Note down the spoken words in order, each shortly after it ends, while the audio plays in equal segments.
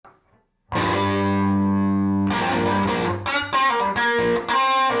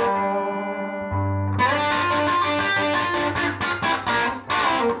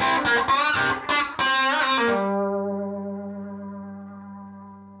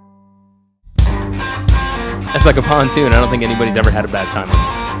That's like a pontoon. I don't think anybody's ever had a bad time.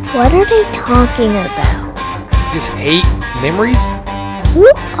 What are they talking about? Just hate memories? Who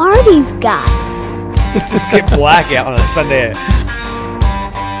are these guys? Let's just get blackout on a Sunday.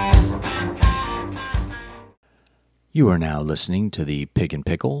 You are now listening to the Pig and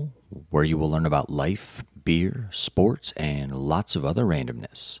Pickle, where you will learn about life, beer, sports, and lots of other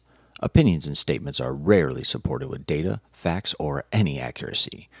randomness. Opinions and statements are rarely supported with data, facts, or any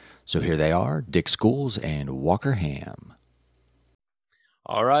accuracy. So here they are, Dick Schools and Walker Ham.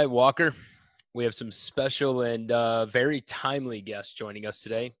 All right, Walker. We have some special and very timely guests joining us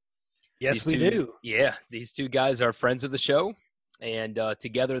today. Yes, we do. Yeah, these two guys are friends of the show, and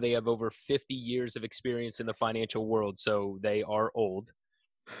together they have over 50 years of experience in the financial world, so they are old.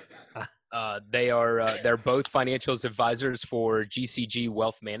 They're both financials advisors for GCG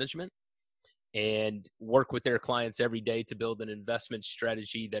Wealth Management and work with their clients every day to build an investment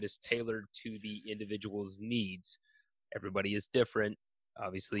strategy that is tailored to the individual's needs. Everybody is different.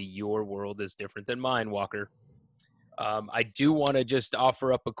 Obviously, your world is different than mine, Walker. I do want to just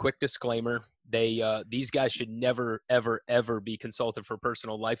offer up a quick disclaimer. These guys should never, ever, ever be consulted for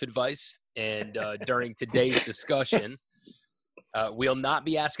personal life advice. And during today's discussion, we'll not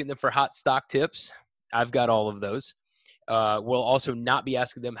be asking them for hot stock tips. I've got all of those. We'll also not be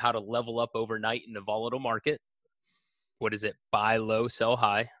asking them how to level up overnight in a volatile market. What is it? Buy low, sell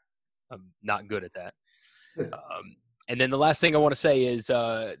high. I'm not good at that. And then the last thing I want to say is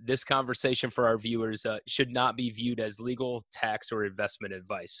this conversation for our viewers should not be viewed as legal, tax, or investment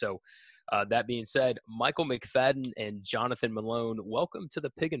advice. So that being said, Michael McFadden and Jonathan Malone, welcome to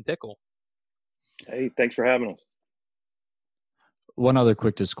the Pig and Pickle. Hey, thanks for having us. One other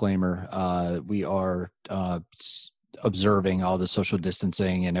quick disclaimer. We are observing all the social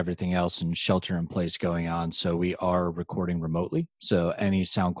distancing and everything else and shelter in place going on. So we are recording remotely. So any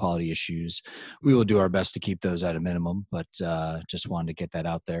sound quality issues, we will do our best to keep those at a minimum, but just wanted to get that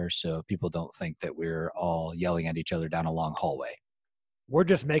out there so people don't think that we're all yelling at each other down a long hallway. We're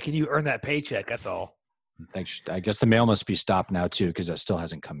just making you earn that paycheck. That's all. Thanks. I guess the mail must be stopped now too, because that still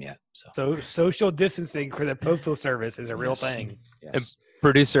hasn't come yet. So social distancing for the postal service is a real thing. Yes. And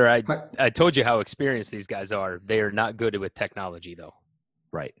producer, I told you how experienced these guys are. They are not good with technology, though.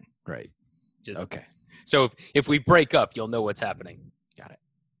 Right. Just, okay. So if we break up, you'll know what's happening. Got it.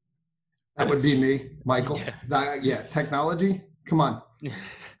 That would be me, Michael. Yeah. Technology. Come on.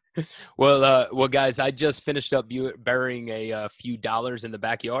 Well, guys, I just finished up burying a few dollars in the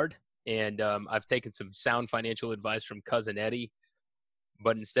backyard, and I've taken some sound financial advice from Cousin Eddie.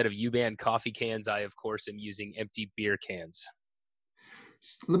 But instead of U-Band coffee cans, I, of course, am using empty beer cans.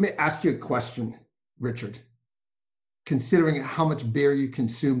 Let me ask you a question, Richard. Considering how much beer you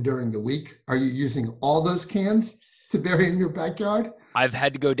consume during the week, are you using all those cans to bury in your backyard? I've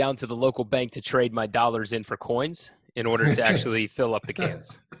had to go down to the local bank to trade my dollars in for coins in order to actually fill up the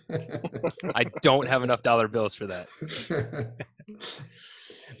cans. I don't have enough dollar bills for that.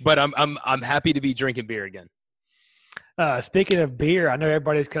 But I'm happy to be drinking beer again. Speaking of beer, I know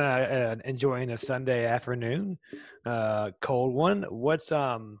everybody's kind of enjoying a Sunday afternoon, cold one. What's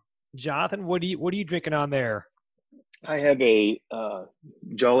Jonathan? What are you drinking on there? I have a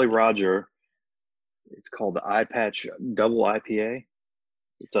Jolly Roger. It's called the Eye Patch Double IPA.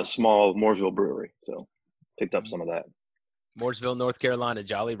 It's a small Mooresville brewery, so picked up some of that. Mooresville, North Carolina,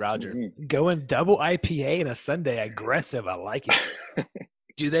 Jolly Roger. Mm-hmm. Going double IPA in a Sunday, aggressive. I like it.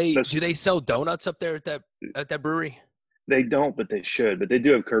 Do they sell donuts up there at that brewery? They don't, but they should. But they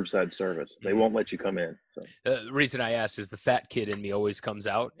do have curbside service. They won't let you come in. So. The reason I ask is the fat kid in me always comes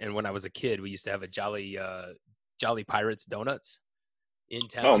out. And when I was a kid, we used to have a Jolly Pirates donuts in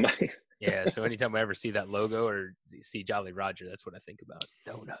town. Oh, nice. Yeah, so anytime I ever see that logo or see Jolly Roger, that's what I think about.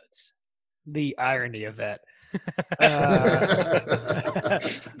 Donuts. The irony of that.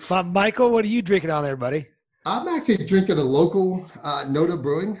 Michael, what are you drinking on there, buddy? I'm actually drinking a local Noda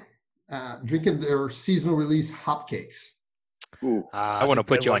Brewing, drinking their seasonal release hopcakes. Ooh, I want to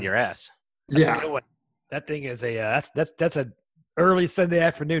put you on your ass. That's a good one. That thing is that's a early Sunday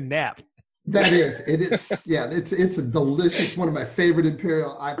afternoon nap. That is. It is. Yeah, it's a delicious, one of my favorite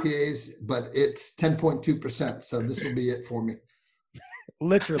Imperial IPAs, but it's 10.2%. So this will be it for me.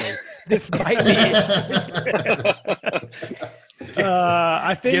 Literally, this might be it.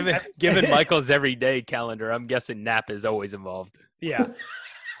 I think given Michael's everyday calendar, I'm guessing nap is always involved. Yeah.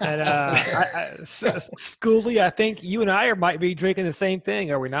 And Schoolie, I think you and I might be drinking the same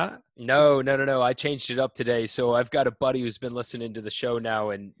thing, are we not? No. I changed it up today. So I've got a buddy who's been listening to the show now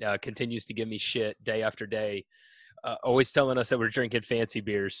and continues to give me shit day after day, always telling us that we're drinking fancy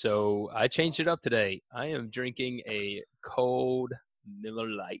beers. So I changed it up today. I am drinking a cold Miller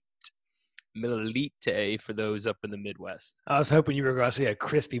Lite. Millilite for those up in the Midwest. I was hoping you were going to say a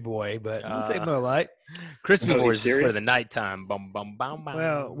crispy boy, but we'll take Miller Lite. Crispy No, you Boys is for serious? the nighttime. Bum, bum, bum, bum.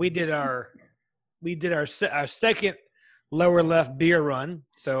 Well, we did our second lower left beer run,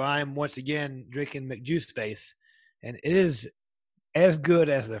 so I'm once again drinking McJuice Face, and it is as good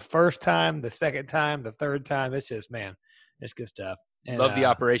as the first time, the second time, the third time. It's just, man, it's good stuff. And, Love the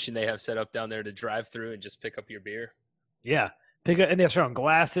operation they have set up down there to drive through and just pick up your beer. Yeah, pick up, and they're throwing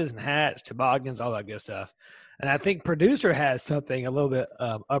glasses and hats, toboggans, all that good stuff. And I think producer has something a little bit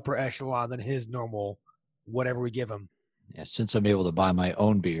upper echelon than his normal whatever we give him. Yeah, since I'm able to buy my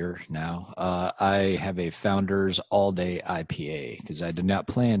own beer now, I have a Founders All Day IPA because I did not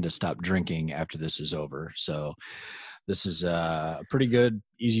plan to stop drinking after this is over. So this is a pretty good,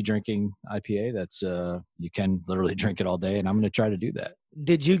 easy drinking IPA. That's you can literally drink it all day, and I'm going to try to do that.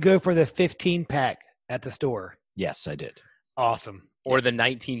 Did you go for the 15 pack at the store? Yes, I did. Awesome. Or the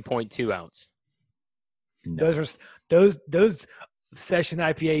 19.2 ounce. No. Those session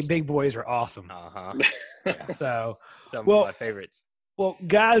IPA big boys are awesome. Uh-huh. So, Some Well- of my favorites. well,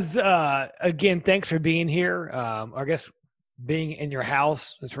 guys, again, thanks for being here. I guess being in your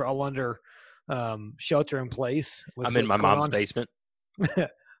house, since we're all under shelter in place. with I'm in what's my going mom's on basement.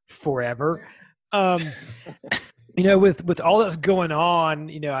 forever. With all that's going on,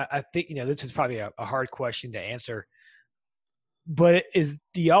 I think, this is probably a hard question to answer. But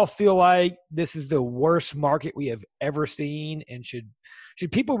do y'all feel like this is the worst market we have ever seen? And should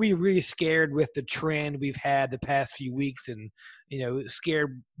people be really scared with the trend we've had the past few weeks and,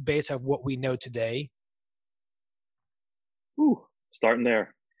 scared based on what we know today? Ooh, starting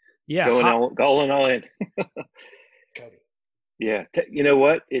there. Yeah. Going all in. Yeah. You know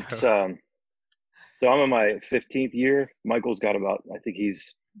what? It's so I'm in my 15th year. Michael's got about, I think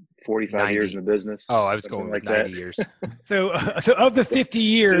he's 45 years 90. in the business. Oh, I was something going with like 90 that. years. So of the 50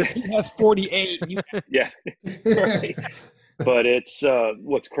 years, he has 48. Yeah. Right. But it's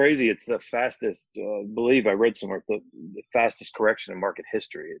what's crazy. It's the fastest. Believe I read somewhere the fastest correction in market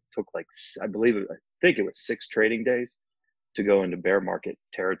history. It took I think it was 6 trading days to go into bear market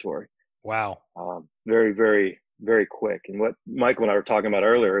territory. Wow. Very, very, very quick. And what Michael and I were talking about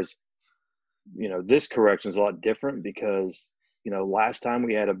earlier is, this correction is a lot different because, last time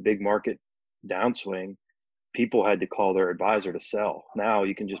we had a big market downswing, people had to call their advisor to sell. Now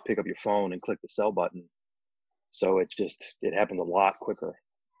you can just pick up your phone and click the sell button. So it happens a lot quicker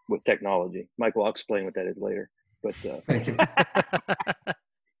with technology. Michael, I'll explain what that is later. But Thank you.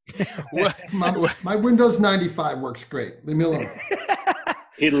 What- My Windows 95 works great. Leave me alone.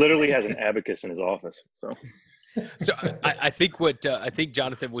 he literally has an abacus in his office. So So I think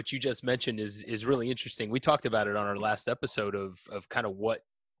Jonathan, what you just mentioned is really interesting. We talked about it on our last episode of kind of where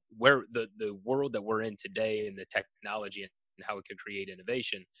the world that we're in today and the technology and how it can create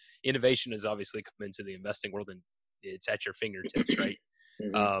innovation. Innovation has obviously come into the investing world and it's at your fingertips, right?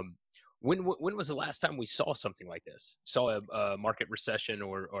 mhm. When was the last time we saw something like this? Saw a market recession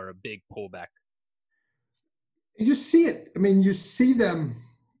or a big pullback? You see it. I mean, you see them.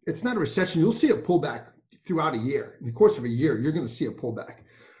 It's not a recession. You'll see a pullback throughout a year. In the course of a year, you're going to see a pullback.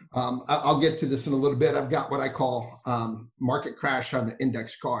 I'll get to this in a little bit. I've got what I call market crash on an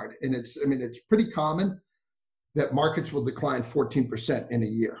index card. And it's pretty common that markets will decline 14% in a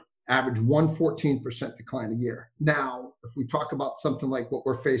year, average 14% decline a year. Now, if we talk about something like what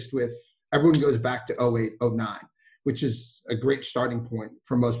we're faced with, everyone goes back to 08, 09, which is a great starting point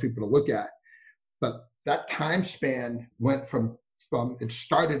for most people to look at. But that time span went from it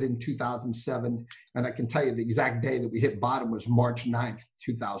started in 2007, and I can tell you the exact day that we hit bottom was March 9th,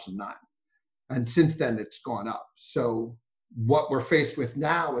 2009. And since then, it's gone up. So what we're faced with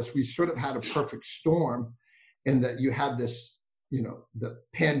now is we sort of had a perfect storm in that you had this, the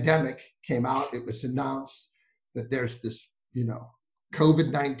pandemic came out. It was announced that there's this,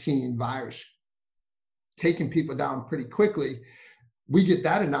 COVID-19 virus taking people down pretty quickly. We get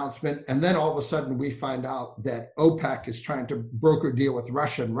that announcement, and then all of a sudden we find out that OPEC is trying to broker a deal with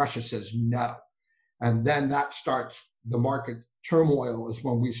Russia, and Russia says no. And then that starts the market turmoil is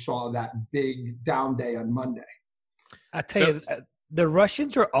when we saw that big down day on Monday. I tell you, the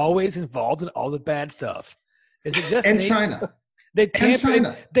Russians are always involved in all the bad stuff. Is it just And me? China. They tamper.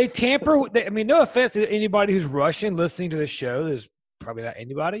 China. They tamper. I mean, no offense to anybody who's Russian listening to the show. There's probably not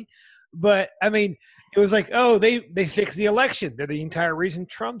anybody, but I mean, it was like, oh, they fixed the election. They're the entire reason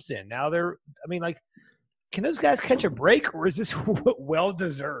Trump's in. Now can those guys catch a break, or is this well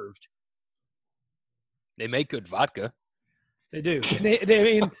deserved? They make good vodka. They do. I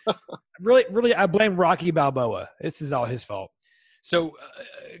mean, really, I blame Rocky Balboa. This is all his fault. So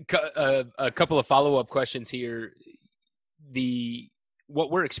a couple of follow-up questions here.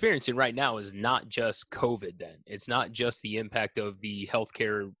 what we're experiencing right now is not just COVID. Then it's not just the impact of the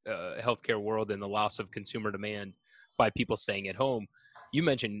healthcare world and the loss of consumer demand by people staying at home. You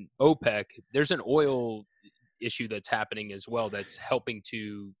mentioned OPEC. There's an oil issue that's happening as well that's helping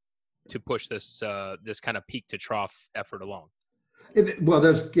to push this kind of peak to trough effort along. Well,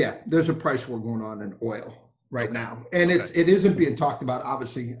 there's a price war going on in oil right now, and it isn't being talked about.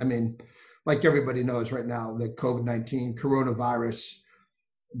 Obviously, I mean, like everybody knows right now, the COVID-19 coronavirus,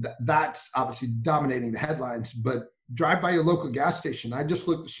 that's obviously dominating the headlines. But drive by your local gas station. I just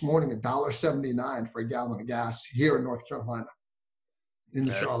looked this morning, $1.79 for a gallon of gas here in North Carolina, in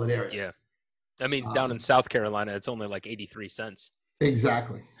the Charlotte area. Yeah, that means down in South Carolina, it's only like 83 cents.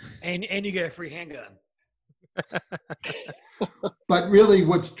 Exactly. And you get a free handgun. But really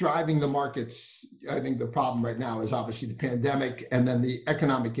what's driving the markets, I think the problem right now is obviously the pandemic and then the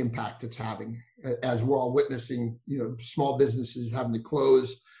economic impact it's having, as we're all witnessing, small businesses having to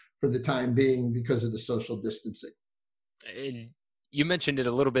close for the time being because of the social distancing. And you mentioned it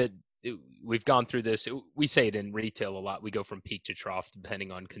a little bit. We've gone through this. We say it in retail a lot. We go from peak to trough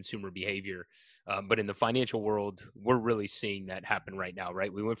depending on consumer behavior. But in the financial world, we're really seeing that happen right now,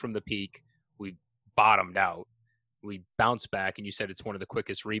 right? We went from the peak, we bottomed out, we bounced back, and you said it's one of the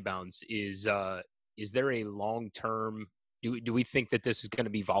quickest rebounds. Is there a long-term, do we think that this is going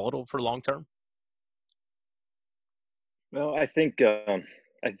to be volatile for long-term? Well, I think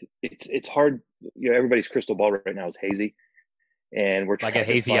it's hard. Everybody's crystal ball right now is hazy, and we're trying like a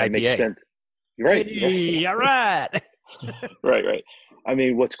hazy IPA. Make sense. You're right. Hey, all right. Right. I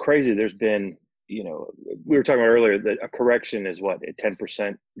mean, what's crazy? There's been, we were talking about earlier that a correction is what, a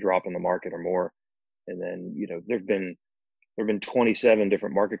 10% drop in the market or more, and then there've been 27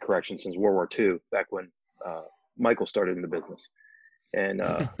 different market corrections since World War II, back when Michael started in the business. And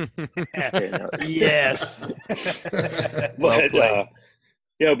yes. But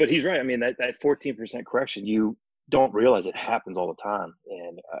he's right. I mean, that 14% correction, you don't realize it happens all the time.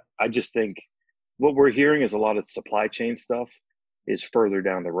 And I just think what we're hearing is a lot of supply chain stuff is further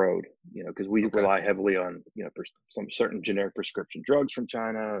down the road, because we rely heavily on, some certain generic prescription drugs from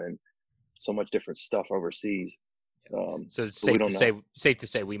China and so much different stuff overseas. So it's safe to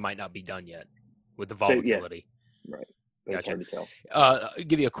say we might not be done yet with the volatility. Yeah. Right. But it's hard to tell. I'll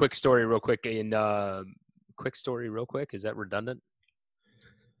give you a quick story real quick. Is that redundant?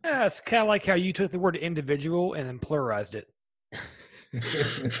 Yeah, it's kind of like how you took the word individual and then pluralized it.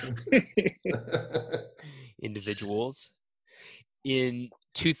 Individuals. In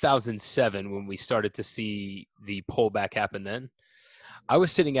 2007, when we started to see the pullback happen then, I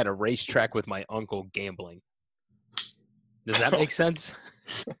was sitting at a racetrack with my uncle gambling. Does that make sense?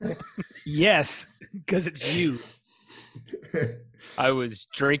 Yes, because it's you. I was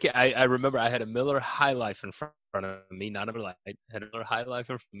drinking. I remember I had a Miller High Life in front of me, not a Miller Lite. I had a Miller High Life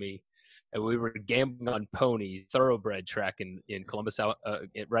in front of me, and we were gambling on ponies, thoroughbred track in Columbus,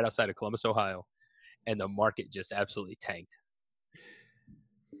 right outside of Columbus, Ohio, and the market just absolutely tanked.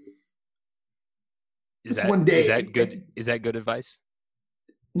 Is that good? Is that good advice?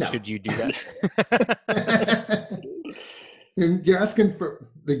 No. Should you do that? You're asking for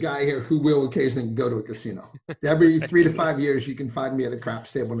the guy here who will occasionally go to a casino. Every 3 to 5 years, you can find me at a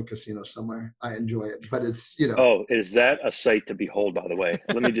craps table in a casino somewhere. I enjoy it, but it's, Oh, is that a sight to behold, by the way?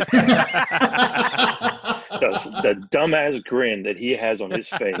 Let me just the dumbass grin that he has on his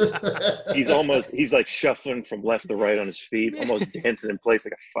face. He's like shuffling from left to right on his feet, almost dancing in place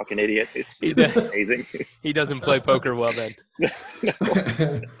like a fucking idiot. It's amazing. He doesn't play poker well then.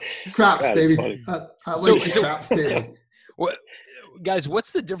 No. Craps, baby. I like craps table. Guys,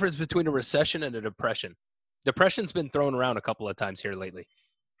 what's the difference between a recession and a depression? Depression's been thrown around a couple of times here lately.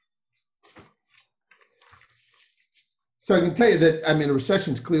 So I can tell you that, a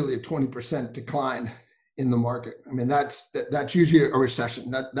recession is clearly a 20% decline in the market. That's usually a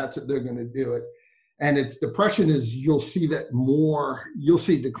recession. That's what they're going to do it. And it's depression is, you'll see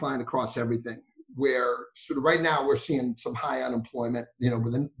decline across everything, where sort of right now we're seeing some high unemployment.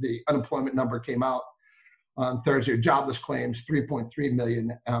 Within the unemployment number came out on Thursday, jobless claims, 3.3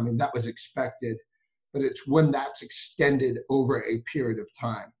 million. That was expected, but it's when that's extended over a period of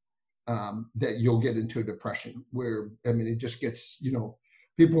time that you'll get into a depression where, it just gets,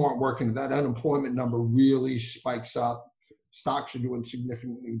 people aren't working. That unemployment number really spikes up. Stocks are doing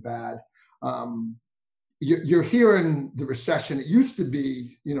significantly bad. You're hearing the recession. It used to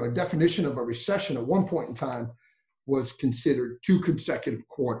be, a definition of a recession at one point in time was considered 2 consecutive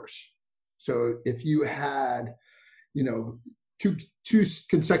quarters. So if you had, two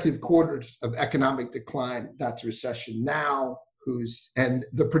consecutive quarters of economic decline, that's recession. Now, and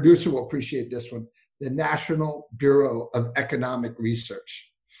the producer will appreciate this one, the National Bureau of Economic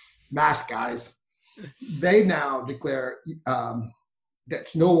Research. Math guys, they now declare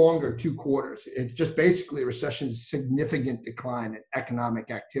that's no longer 2 quarters. It's just basically a recession, significant decline in economic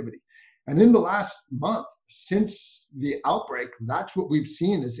activity. And in the last month, since the outbreak, that's what we've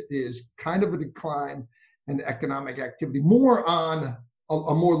seen is kind of a decline in economic activity, more on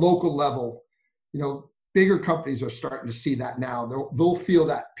a more local level. Bigger companies are starting to see that now. They'll feel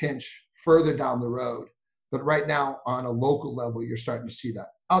that pinch further down the road. But right now, on a local level, you're starting to see that.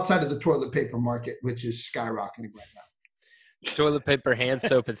 Outside of the toilet paper market, which is skyrocketing right now. Toilet paper, hand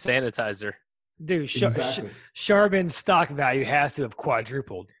soap, and sanitizer. Dude, Exactly. Charbon's stock value has to have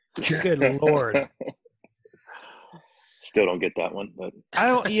quadrupled. Good Lord. Still don't get that one, but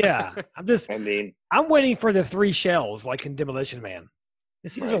I'm waiting for the 3 shells like in Demolition Man.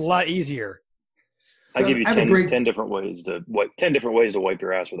 It seems a lot easier. I give you 10 different ways to wipe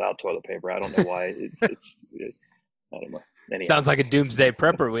your ass without toilet paper. I don't know why. I don't know. Anyhow. Sounds like a doomsday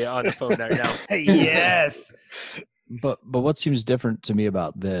prepper we on the phone right now. Yes. But what seems different to me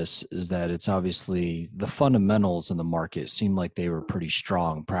about this is that it's obviously the fundamentals in the market seem like they were pretty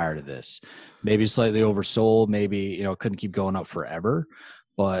strong prior to this. Maybe slightly oversold, maybe, couldn't keep going up forever.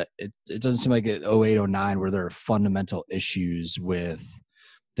 But it doesn't seem like at 08, 09 where there are fundamental issues with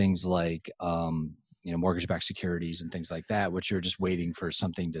things like mortgage-backed securities and things like that, which you're just waiting for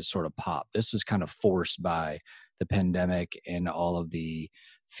something to sort of pop. This is kind of forced by the pandemic and all of the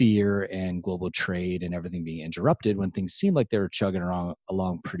fear and global trade and everything being interrupted when things seem like they were chugging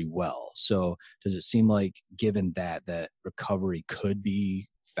along pretty well. So does it seem like, given that recovery could be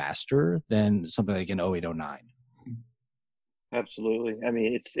faster than something like in 08, 09? Absolutely. I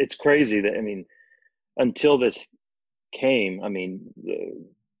mean, it's crazy that, until this came,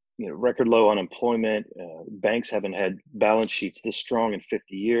 record low unemployment, banks haven't had balance sheets this strong in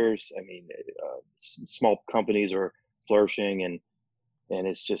 50 years. Small companies are flourishing, and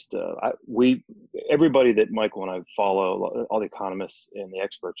it's just everybody that Michael and I follow, all the economists and the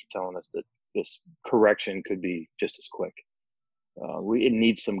experts are telling us that this correction could be just as quick. We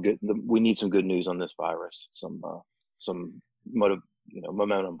need some good news on this virus, some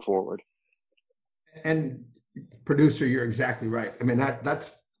momentum forward. And producer, you're exactly right.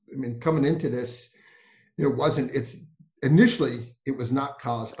 Coming into this, initially it was not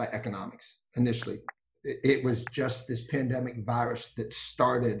caused by economics. Initially, it was just this pandemic virus that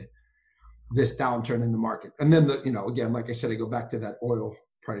started this downturn in the market. And then again, like I said, I go back to that oil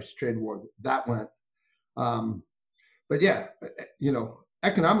price trade war that went. But yeah,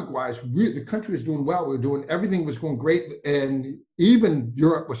 economic wise, the country was doing well. Everything was going great. And even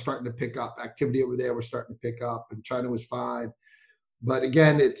Europe was starting to pick up. Activity over there was starting to pick up, and China was fine. But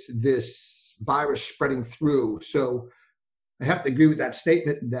again, it's this virus spreading through. So I have to agree with that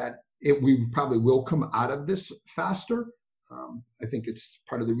statement that we probably will come out of this faster. I think it's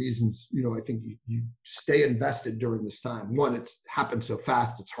part of the reasons, I think you stay invested during this time. One, it's happened so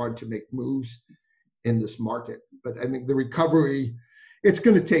fast, it's hard to make moves in this market. But I think the recovery, it's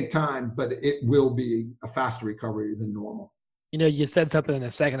going to take time, but it will be a faster recovery than normal. You said something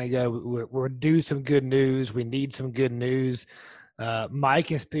a second ago. We're due some good news. We need some good news. My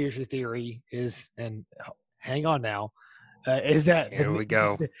conspiracy theory is, and hang on now, is that we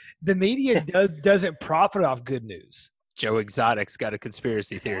go. The media doesn't profit off good news. Joe Exotic's got a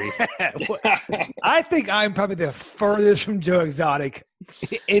conspiracy theory. I think I'm probably the furthest from Joe Exotic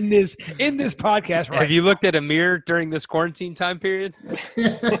in this podcast. Right? Have you looked at a mirror during this quarantine time period?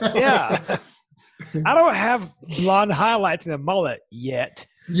 Yeah. I don't have blonde highlights and a mullet yet.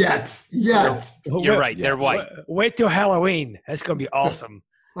 Yet. You're right. They're white. Wait till Halloween. That's going to be awesome.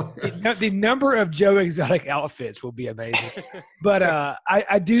 The number of Joe Exotic outfits will be amazing. But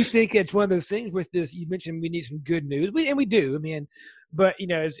I do think it's one of those things with this. You mentioned we need some good news, and we do. But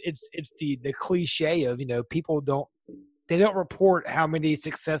it's the cliche of people don't report how many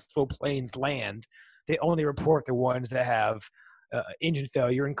successful planes land. They only report the ones that have engine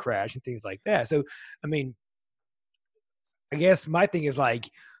failure and crash and things like that. So I guess my thing is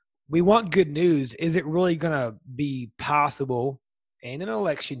we want good news. Is it really going to be possible in an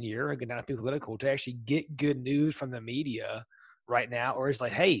election year, again, not political, to actually get good news from the media right now? Or it's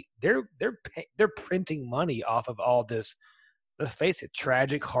hey, they're printing money off of all this, let's face it,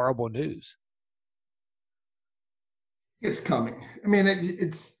 tragic, horrible news. It's coming.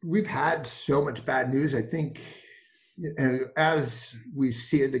 We've had so much bad news. I think, as we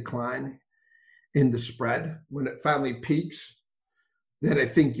see a decline in the spread, when it finally peaks, then I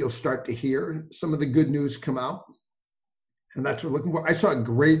think you'll start to hear some of the good news come out. And that's what we're looking for. I saw a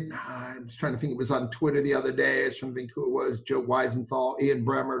great, I was trying to think, it was on Twitter the other day. I was trying to think who it was, Joe Weisenthal, Ian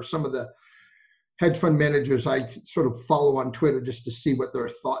Bremmer, some of the hedge fund managers I sort of follow on Twitter just to see what their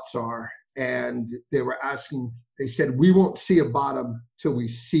thoughts are. And they were asking, they said, we won't see a bottom till we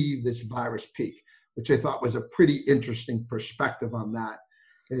see this virus peak, which I thought was a pretty interesting perspective on that,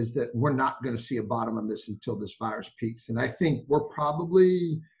 is that we're not going to see a bottom on this until this virus peaks. And I think we're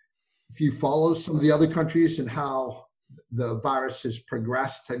probably, if you follow some of the other countries and how the virus has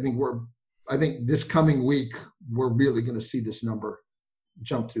progressed, I think this coming week, we're really going to see this number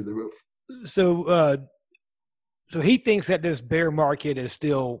jump through the roof. So he thinks that this bear market has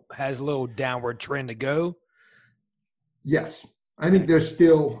a little downward trend to go. Yes. I think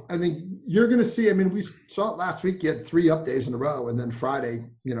you're going to see, we saw it last week. You had 3 up days in a row. And then Friday,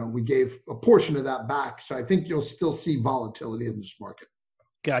 we gave a portion of that back. So I think you'll still see volatility in this market.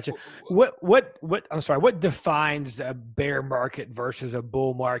 Gotcha. What defines a bear market versus a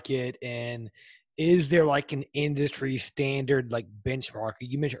bull market? And is there like an industry standard, like benchmark?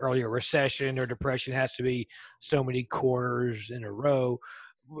 You mentioned earlier, recession or depression has to be so many quarters in a row.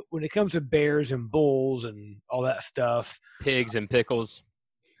 When it comes to bears and bulls and all that stuff, pigs and pickles.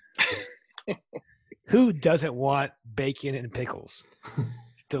 Who doesn't want bacon and pickles?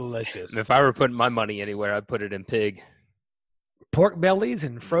 Delicious. If I were putting my money anywhere, I'd put it in pig. Pork bellies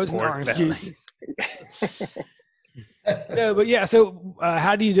and frozen orange bellies. juice. No, but yeah. So,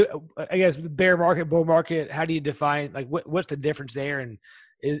 how do you do? I guess the bear market, bull market. How do you define? Like, what's the difference there? And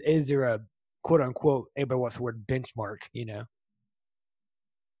is there a quote unquote? Everybody wants the word benchmark. Yeah,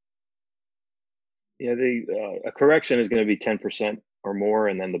 a correction is going to be 10% or more,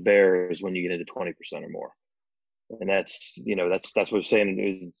 and then the bear is when you get into 20% or more. And that's what we're saying.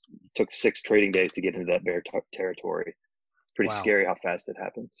 It took 6 trading days to get into that bear territory. Pretty scary how fast it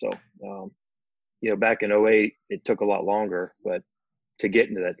happened. So, back in 2008, it took a lot longer, but to get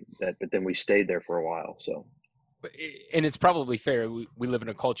into that, but then we stayed there for a while. So, and it's probably fair. We live in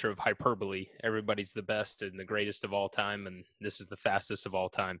a culture of hyperbole. Everybody's the best and the greatest of all time, and this is the fastest of all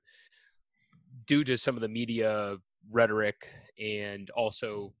time. Due to some of the media rhetoric and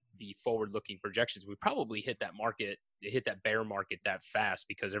also the forward-looking projections, we probably hit that bear market that fast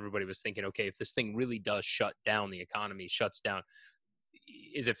because everybody was thinking, okay, if this thing really does shut down, the economy shuts down.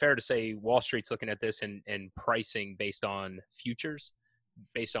 Is it fair to say Wall Street's looking at this and pricing based on futures,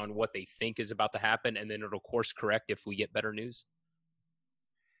 based on what they think is about to happen, and then it'll course correct if we get better news?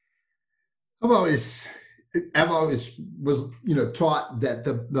 I've always was taught that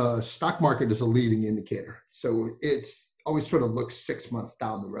the stock market is a leading indicator. So it's always sort of looks 6 months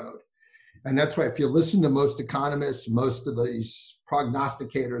down the road. And that's why if you listen to most economists, most of these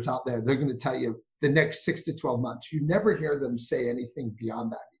prognosticators out there, they're going to tell you the next 6 to 12 months. You never hear them say anything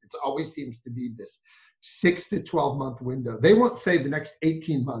beyond that. It always seems to be this 6 to 12 month window. They won't say the next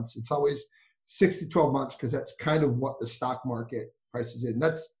 18 months. It's always 6 to 12 months because that's kind of what the stock market prices in.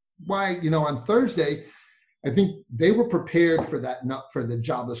 That's why, on Thursday, I think they were prepared for that, not for the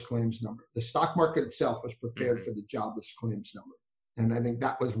jobless claims number. The stock market itself was prepared for the jobless claims number. And I think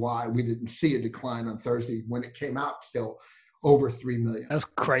that was why we didn't see a decline on Thursday when it came out still over 3 million. That's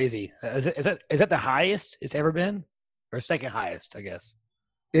crazy. Is that the highest it's ever been? Or second highest, I guess?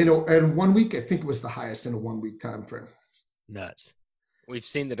 In 1 week, I think it was the highest in a 1 week time frame. Nuts. We've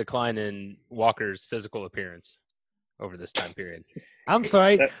seen the decline in Walker's physical appearance over this time period. I'm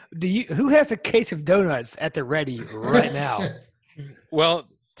sorry. Who has a case of donuts at the ready right now? Well,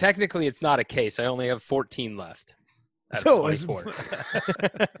 technically it's not a case. I only have 14 left. So 24.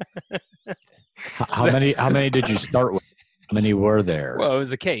 How many did you start with? How many were there? Well, it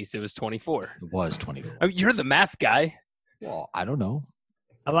was a case. It was 24. It was 24. Oh, you're the math guy. Well, I don't know.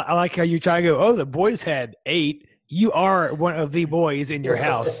 I like how you try to go, oh, the boys had 8. You are one of the boys in your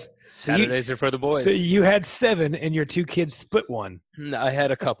house. Saturdays are for the boys. So you had 7 and your 2 kids split 1. No, I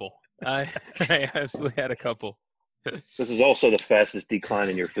had a couple. I absolutely had a couple. This is also the fastest decline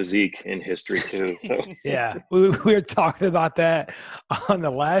in your physique in history too. So yeah, we were talking about that on the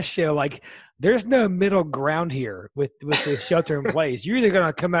last show. Like, there's no middle ground here with this shelter in place. You're either going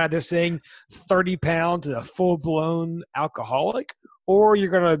to come out of this thing 30 pounds and a full-blown alcoholic, or you're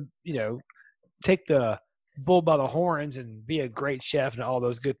going to, take the bull by the horns and be a great chef and all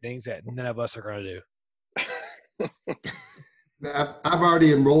those good things that none of us are going to do. I've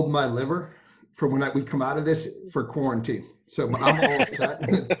already enrolled my liver for when we come out of this for quarantine. So I'm all set.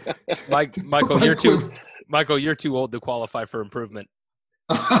 Michael, you're too old to qualify for improvement.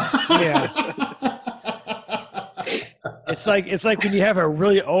 Yeah. It's like when you have a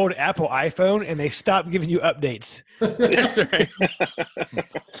really old Apple iPhone and they stop giving you updates. That's right.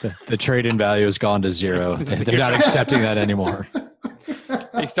 The trade-in value has gone to 0. They're not accepting that anymore.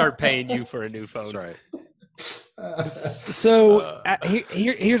 They start paying you for a new phone. That's right. So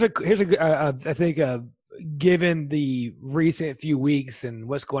here's a I think given the recent few weeks and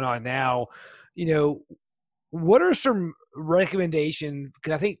what's going on now, what are some recommendations?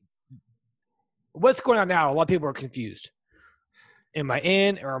 Because I think what's going on now, a lot of people are confused. Am I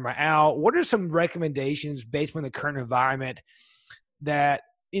in or am I out? What are some recommendations based on the current environment that,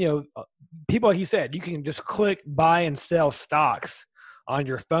 people, like you said, you can just click buy and sell stocks on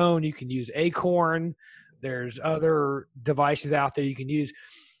your phone. You can use Acorn. There's other devices out there you can use.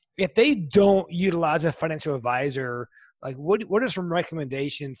 If they don't utilize a financial advisor, like what are some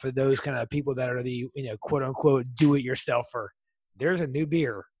recommendations for those kind of people that are the, quote unquote, do it yourselfer? There's a new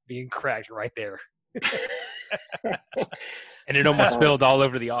beer being cracked right there. And it almost spilled all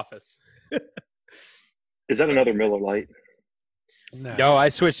over the office. Is that another Miller Lite? No, I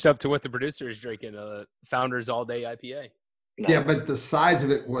switched up to what the producer is drinking, Founders All Day IPA. Nice. Yeah, but the size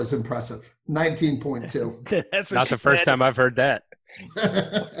of it was impressive. 19.2. That's not the first time I've heard that.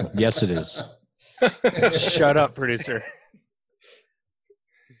 Yes, it is. Shut up, producer.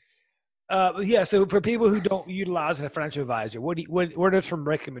 Yeah, so for people who don't utilize a financial advisor, what are some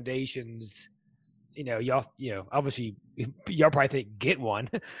recommendations? Y'all, obviously, y'all probably think get one,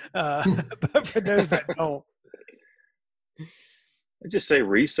 but for those that don't, I just say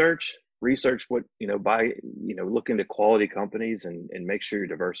research what, look into quality companies and make sure you're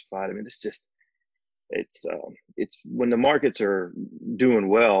diversified. I mean, it's when the markets are doing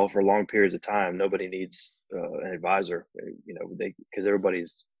well for long periods of time, nobody needs an advisor, because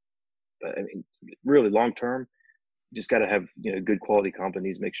everybody's, really long term, you just got to have, good quality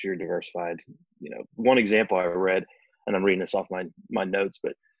companies, make sure you're diversified. One example I read, and I'm reading this off my notes,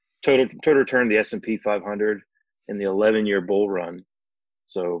 but total return of the S&P 500 in the 11-year bull run.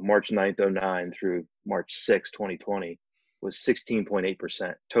 So March 9th, 2009 through March 6th, 2020 was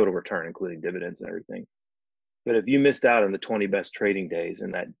 16.8% total return, including dividends and everything. But if you missed out on the 20 best trading days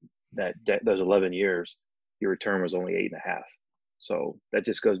in those 11 years, your return was only 8.5. So that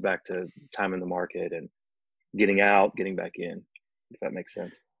just goes back to time in the market and getting out, getting back in, if that makes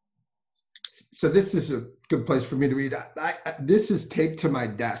sense. So this is a good place for me to read. This is taped to my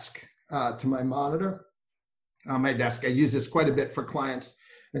desk, to my monitor on my desk. I use this quite a bit for clients.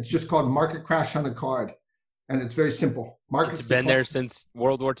 It's just called Market Crash on a Card. And it's very simple. It's been there since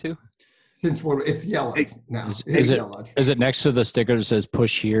World War II? It's yellow now. Is it next to the sticker that says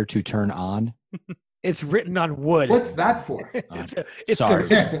push here to turn on? It's written on wood. What's that for?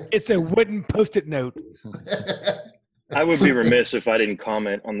 It's a wooden Post-it note. I would be remiss if I didn't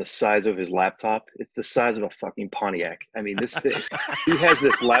comment on the size of his laptop. It's the size of a fucking Pontiac. I mean, this thing, he has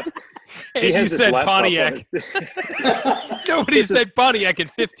this laptop. He has this laptop Pontiac. Nobody said Pontiac in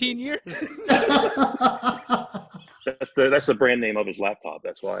 15 years. That's the brand name of his laptop.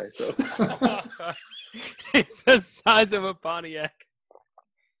 That's why. So. It's the size of a Pontiac.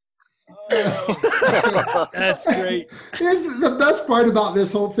 Oh, that's great. Here's the best part about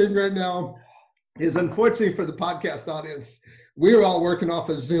this whole thing right now is, unfortunately for the podcast audience, we're all working off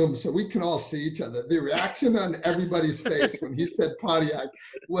of Zoom, so we can all see each other. The reaction on everybody's face when he said Pontiac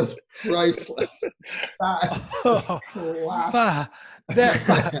was priceless.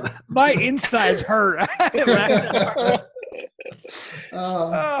 My insides hurt.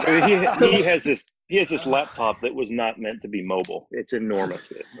 He has this laptop that was not meant to be mobile. It's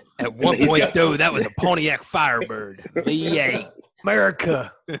enormous. At one point, though, that was a Pontiac Firebird. V8.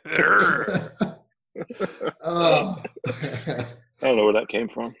 America. I don't know where that came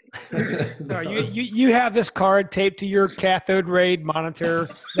from. No, you have this card taped to your cathode ray monitor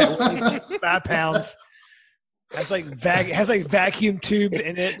that weighs 5 pounds. Has like vacuum tubes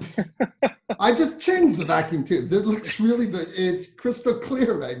in it. I just changed the vacuum tubes. It looks really good. It's crystal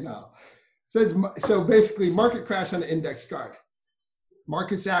clear right now. It says, so basically, market crash on the index card.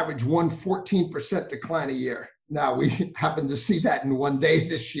 Markets average 114% decline a year. Now we happen to see that in one day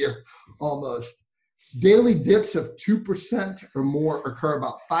this year, almost. Daily dips of 2% or more occur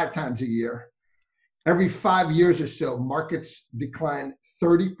about 5 times a year. Every 5 years or so, markets decline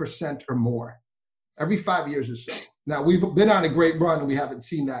 30% or more. Every 5 years or so. Now, we've been on a great run and we haven't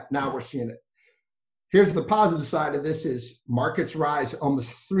seen that. Now we're seeing it. Here's the positive side of this is markets rise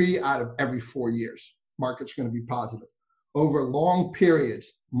almost 3 out of every 4 years. Markets going to be positive. Over long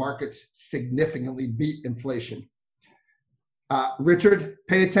periods, markets significantly beat inflation. Richard,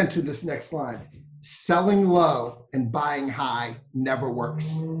 pay attention to this next line. Selling low and buying high never works.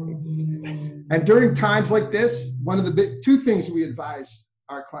 And during times like this, one of the two things we advise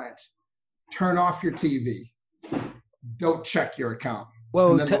our clients: turn off your TV. Don't check your account.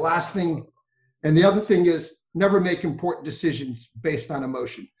 Well, and then the last thing, and the other thing is never make important decisions based on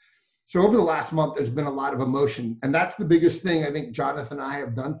emotion. So over the last month, there's been a lot of emotion. And that's the biggest thing I think Jonathan and I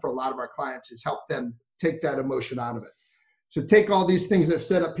have done for a lot of our clients is help them take that emotion out of it. So take all these things that I've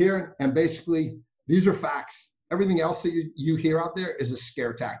said up here and basically these are facts. Everything else that you hear out there is a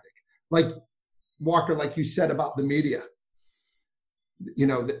scare tactic. Like Walker, like you said about the media, you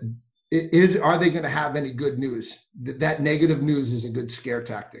know, are they going to have any good news? That negative news is a good scare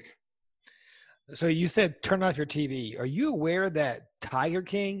tactic. So you said turn off your TV. Are you aware that Tiger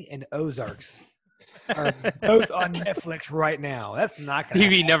King and Ozarks are both on Netflix right now? That's not gonna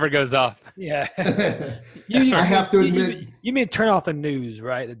TV never goes off. Yeah. I have to admit. You mean turn off the news,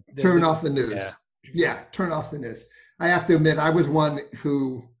 right? Turn off the news. Yeah, turn off the news. I have to admit, I was one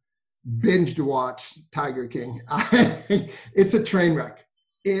who binged watched Tiger King. It's a train wreck.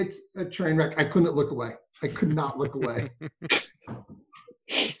 It's a train wreck. I couldn't look away. I could not look away.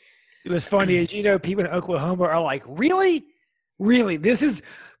 It was funny, as you know, people in Oklahoma are like, really? Really?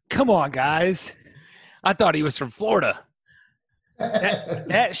 Come on, guys. I thought he was from Florida.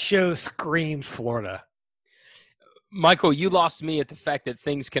 That show screams Florida. Michael, you lost me at the fact that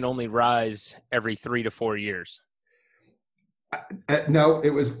things can only rise every 3 to 4 years. No, it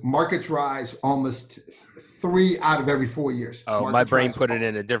was markets rise almost 3 out of every 4 years. Oh, Markets my brain rise put it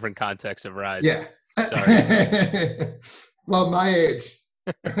in a different context of rise. Yeah. Sorry. Well, my age.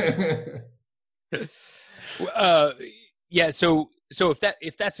 Yeah. So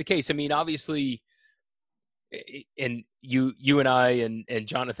if that's the case, I mean, obviously, and you and I and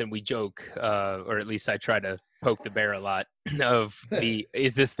Jonathan, we joke, or at least I try to poke the bear a lot of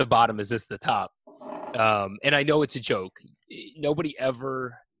is this the bottom? Is this the top? And I know it's a joke. Nobody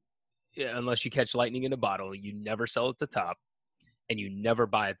ever, unless you catch lightning in a bottle, you never sell at the top and you never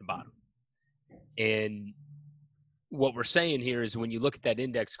buy at the bottom. And what we're saying here is when you look at that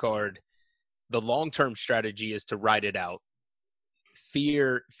index card, the long-term strategy is to ride it out.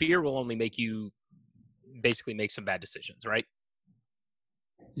 Fear will only make you basically make some bad decisions, right?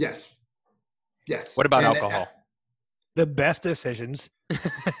 Yes. What about alcohol? The best decisions.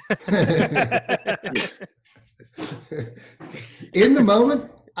 In the moment,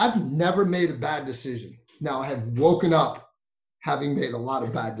 I've never made a bad decision. Now I have woken up having made a lot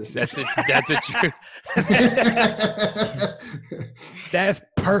of bad decisions. That's a true. That's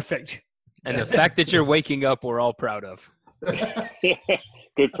perfect. And the fact that you're waking up, we're all proud of.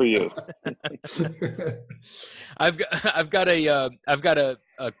 Good for you. I've got a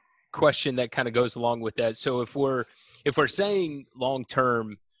question that kind of goes along with that. So if we're saying long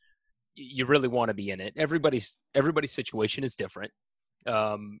term, you really want to be in it. Everybody's situation is different.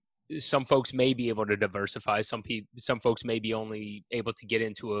 Some folks may be able to diversify. Some folks may be only able to get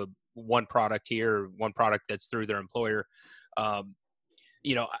into one product here, or one product that's through their employer. I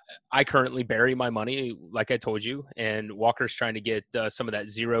currently bury my money, like I told you, and Walker's trying to get some of that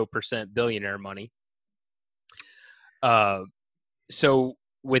 0% billionaire money. So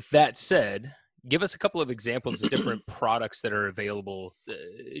with that said, give us a couple of examples of different products that are available,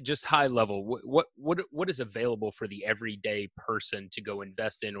 just high level. What is available for the everyday person to go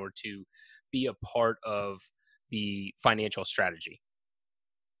invest in or to be a part of the financial strategy?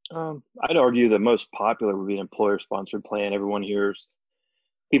 I'd argue the most popular would be an employer-sponsored plan. Everyone hears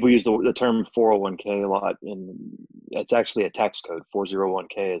people use the term 401k a lot, and it's actually a tax code.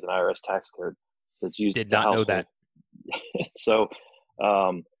 401k is an IRS tax code that's used. Did not know that. So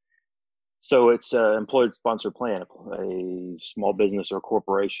it's an employer-sponsored plan. A small business or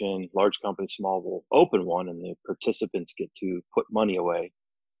corporation, large company, small, will open one, and the participants get to put money away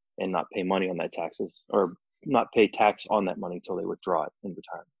and not pay money on that taxes, or not pay tax on that money until they withdraw it in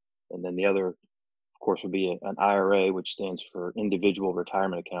retirement. And then the other, of course, would be an IRA, which stands for Individual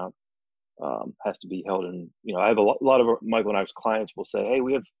Retirement Account. Has to be held in, I have a lot of Michael and I's clients will say, hey,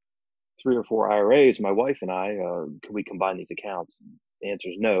 we have 3 or 4 IRAs, my wife and I, can we combine these accounts? The answer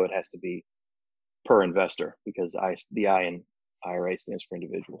is no. It has to be per investor, because the I in IRA stands for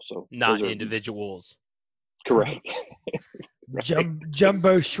individual. So not individuals. Correct.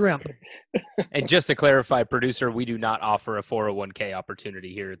 Jumbo shrimp. And just to clarify, producer, we do not offer a 401k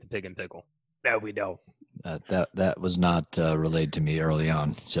opportunity here at the Pig and Pickle. No, we don't. That was not relayed to me early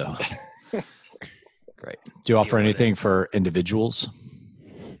on. So great. Do you offer anything for individuals?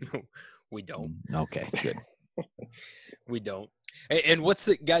 We don't. Okay, good. We don't. And what's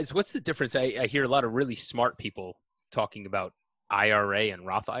the difference? I hear a lot of really smart people talking about IRA and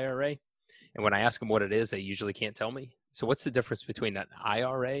Roth IRA. And when I ask them what it is, they usually can't tell me. So what's the difference between an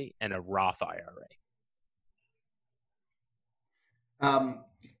IRA and a Roth IRA?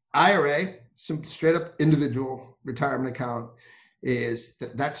 IRA, some straight up individual retirement account,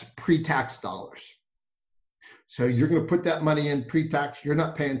 that's pre-tax dollars. So you're going to put that money in pre-tax. You're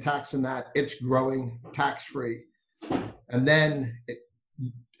not paying tax on that. It's growing tax-free. And then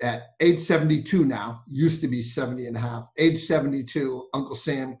at age 72 now, used to be 70 and a half, age 72, Uncle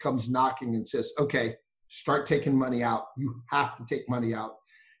Sam comes knocking and says, okay, start taking money out. You have to take money out.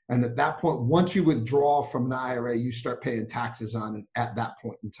 And at that point, once you withdraw from an IRA, you start paying taxes on it at that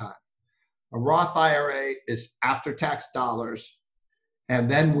point in time. A Roth IRA is after-tax dollars. And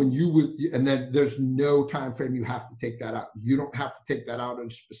then and then there's no time frame you have to take that out. You don't have to take that out at a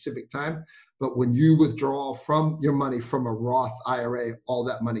specific time. But when you withdraw from your money from a Roth IRA, all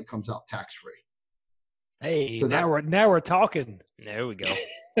that money comes out tax-free. Hey, so now we're talking. There we go.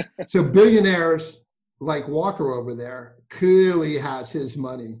 So billionaires like Walker over there clearly has his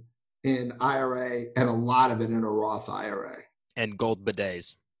money in IRA and a lot of it in a Roth IRA. And gold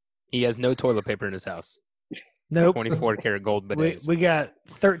bidets. He has no toilet paper in his house. Nope. 24 karat gold bidets. We got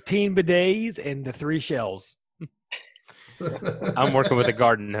 13 bidets and the 3 shells. I'm working with a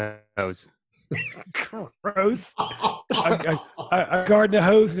garden hose. Gross. A garden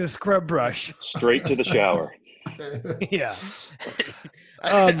hose and a scrub brush. Straight to the shower. Yeah.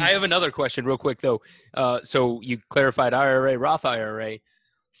 I have another question real quick, though. So you clarified IRA, Roth IRA,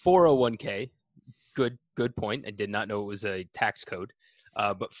 401k. Good point. I did not know it was a tax code.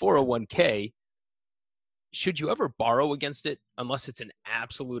 But 401k, should you ever borrow against it unless it's an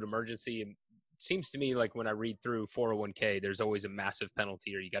absolute emergency? It seems to me like when I read through 401k, there's always a massive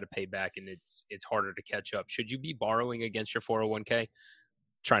penalty or you got to pay back and it's harder to catch up. Should you be borrowing against your 401k?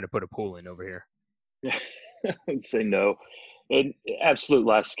 Trying to put a pool in over here. I would say no. An absolute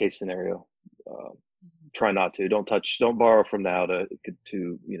last case scenario. Try not to. Don't borrow from now to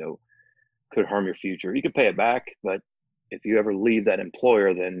could harm your future. You could pay it back, but if you ever leave that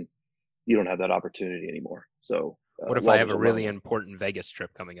employer, then you don't have that opportunity anymore. So what if I have a really important Vegas trip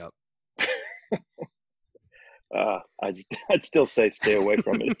coming up? I'd still say stay away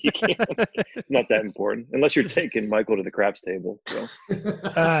from it if you can. It's not that important unless you're taking Michael to the craps table. So.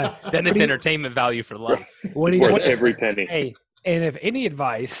 Then it's entertainment value for life. It's worth every penny. Hey, and if any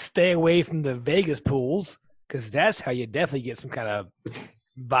advice, stay away from the Vegas pools because that's how you definitely get some kind of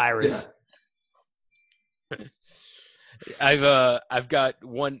virus. Yeah. I've got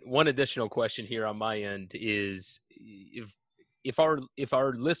one additional question here on my end is if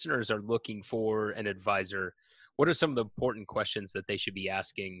our listeners are looking for an advisor, what are some of the important questions that they should be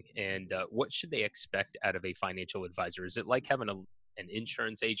asking, and what should they expect out of a financial advisor? Is it like having an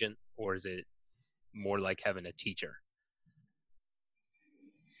insurance agent, or is it more like having a teacher?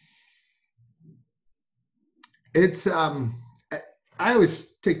 It's I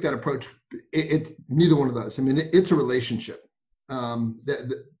always take that approach. It's neither one of those. I mean, it's a relationship.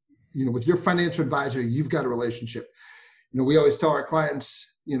 With your financial advisor, you've got a relationship. We always tell our clients,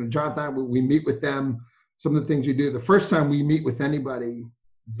 Jonathan, we meet with them. Some of the things we do, the first time we meet with anybody,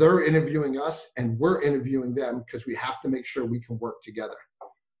 they're interviewing us and we're interviewing them because we have to make sure we can work together.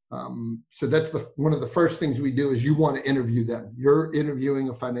 So that's one of the first things we do is you want to interview them. You're interviewing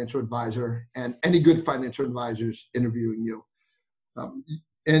a financial advisor, and any good financial advisor is interviewing you.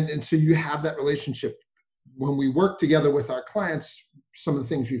 And so you have that relationship. When we work together with our clients, some of the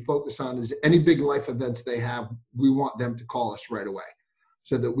things we focus on is any big life events they have, we want them to call us right away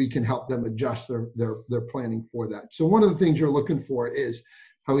so that we can help them adjust their planning for that. So one of the things you're looking for is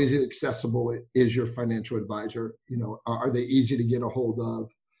how easy accessible is your financial advisor? Are they easy to get a hold of?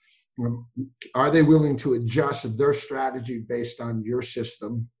 Are they willing to adjust their strategy based on your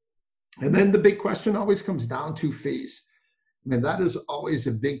system? And then the big question always comes down to fees. I mean, that is always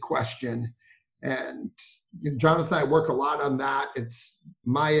a big question. And Jonathan, I work a lot on that. It's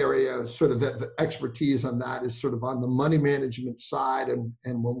my area, sort of the expertise on that is sort of on the money management side. And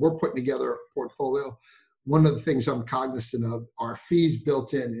when we're putting together a portfolio, one of the things I'm cognizant of are fees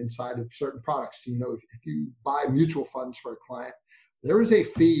built inside of certain products. If you buy mutual funds for a client, there is a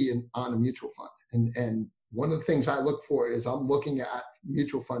fee on a mutual fund. And one of the things I look for is I'm looking at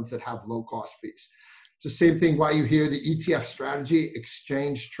mutual funds that have low cost fees. It's the same thing why you hear the ETF strategy,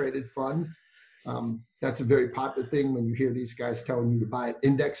 exchange traded fund. That's a very popular thing when you hear these guys telling you to buy an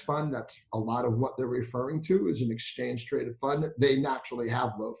index fund. That's a lot of what they're referring to is an exchange traded fund. They naturally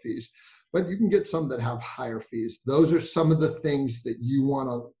have low fees, but you can get some that have higher fees. Those are some of the things that you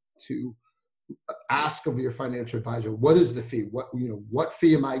want to ask of your financial advisor. What is the fee? What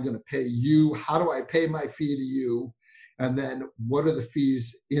fee am I going to pay you? How do I pay my fee to you? And then what are the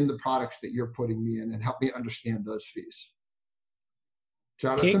fees in the products that you're putting me in, and help me understand those fees.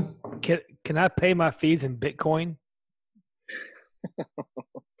 Jonathan? Can I pay my fees in Bitcoin?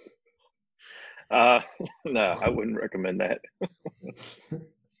 No, I wouldn't recommend that.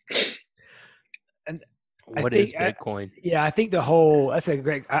 And What is Bitcoin? I think the whole that's a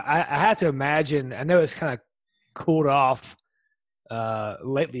great. I had to imagine. I know it's kind of cooled off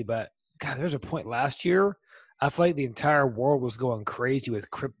lately, but God, there's a point last year. I feel like the entire world was going crazy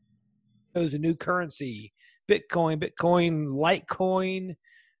with crypto. There's a new currency, Bitcoin, Litecoin.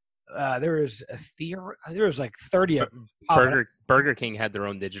 There was Ethereum. There was like 30 of them. Burger King had their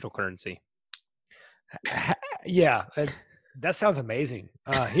own digital currency. Yeah, that sounds amazing.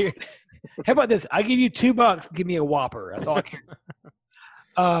 Here, how about this? I give you $2. Give me a Whopper. That's all I care.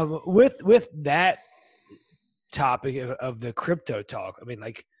 With that topic of the crypto talk, I mean,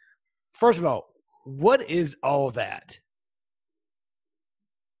 like, first of all, what is all that?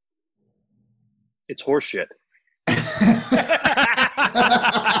 It's horseshit.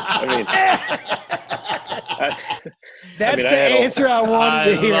 That's the answer I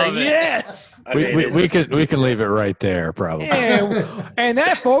wanted to hear. Yes. We can leave it right there, probably. And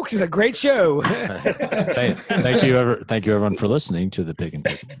that, folks, is a great show. Thank you, everyone, for listening to the Pig and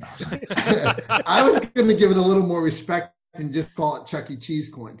Pig. I was going to give it a little more respect and just call it Chuck E. Cheese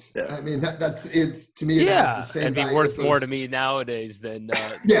coins. Yeah. I mean, that's it's to me. It has the same it'd be value worth as more those- to me nowadays than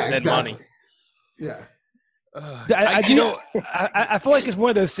exactly. money. Yeah. I feel like it's one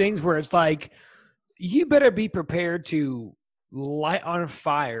of those things where it's like you better be prepared to light on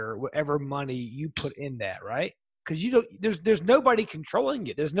fire whatever money you put in that, right? Because there's nobody controlling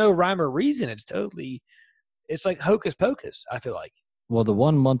it. There's no rhyme or reason. It's like hocus pocus, I feel like. Well, the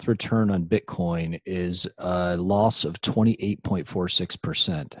 1 month return on Bitcoin is a loss of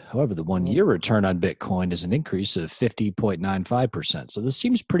 28.46%. However, the 1 year return on Bitcoin is an increase of 50.95%. So this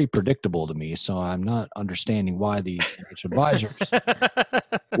seems pretty predictable to me. So I'm not understanding why the financial advisors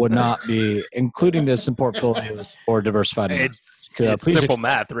would not be including this in portfolios or diversified investments. It's simple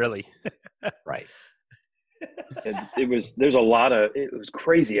math, really. Right. And it was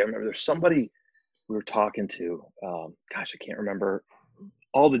crazy. I remember there's somebody we were talking to, I can't remember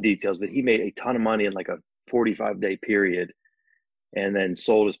all the details, but he made a ton of money in like a 45-day period and then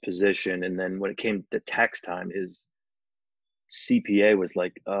sold his position. And then when it came to tax time, his CPA was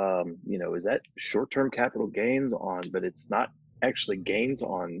like, is that short-term capital gains on, but it's not actually gains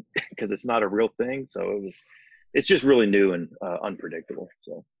on because it's not a real thing. So it's just really new and unpredictable.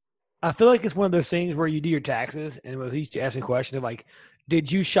 So I feel like it's one of those things where you do your taxes and he used to ask a question of like, did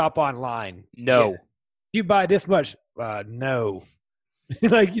you shop online? No. Yeah. You buy this much? No.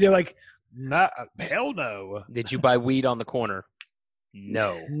 Not hell no. Did you buy weed on the corner?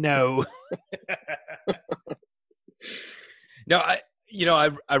 No. No. No, I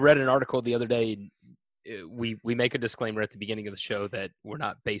read an article the other day. We make a disclaimer at the beginning of the show that we're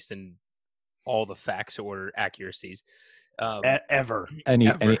not based in all the facts or accuracies. Ever.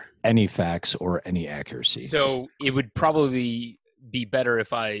 Any facts or any accuracy. So it would probably be better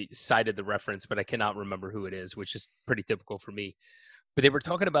if I cited the reference, but I cannot remember who it is, which is pretty typical for me. But they were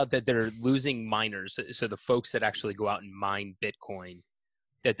talking about that they're losing miners. So the folks that actually go out and mine Bitcoin,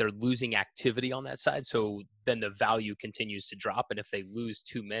 that they're losing activity on that side. So then the value continues to drop. And if they lose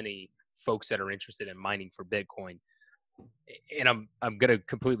too many folks that are interested in mining for Bitcoin, and I'm going to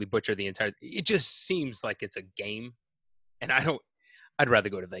completely butcher the entire, it just seems like it's a game. And I'd rather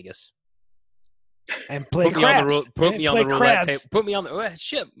go to Vegas. And play put me on the roulette table. Put me on the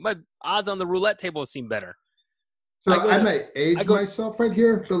shit. My odds on the roulette table seem better. So I may age myself right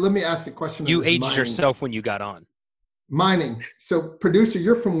here, but let me ask the question. You aged yourself when you got on. Mining. So, producer,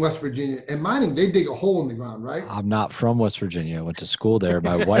 you're from West Virginia, and mining, they dig a hole in the ground, right? I'm not from West Virginia. I went to school there.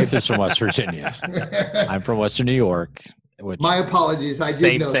 My wife is from West Virginia. I'm from Western New York. My apologies. I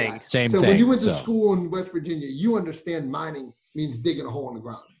did know that. Same thing. So when you went to school in West Virginia, you understand mining means digging a hole in the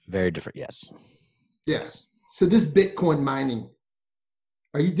ground. Very different. Yes. Yes. So this Bitcoin mining,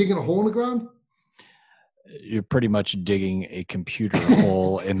 are you digging a hole in the ground? You're pretty much digging a computer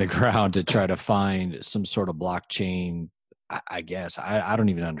hole in the ground to try to find some sort of blockchain. I guess I don't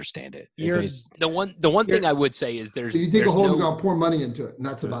even understand it. The one thing I would say is you dig a hole in the ground, pour money into it, and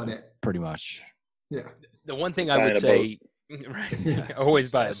that's about it. Pretty much. Yeah. The one thing I would say, right? Yeah. Always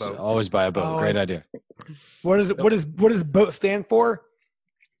buy a boat. Always buy a boat. Great idea. What does boat stand for?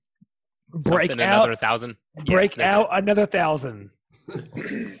 Break out another 1,000. Break out another 1,000.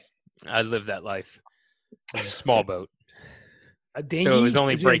 I lived that life. It was a small boat. A dinghy? So it was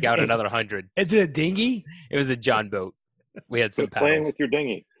only break out another 100. Is it a dinghy? It was a John boat. We had some paddles. Playing with your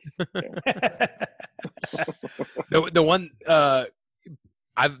dinghy. The one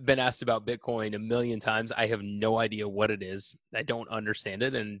I've been asked about Bitcoin a million times. I have no idea what it is. I don't understand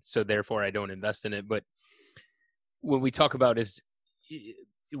it, and so therefore I don't invest in it. But when we talk about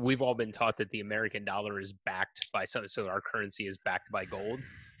we've all been taught that the American dollar is backed by so our currency is backed by gold.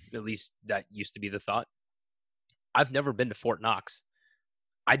 At least that used to be the thought. I've never been to Fort Knox.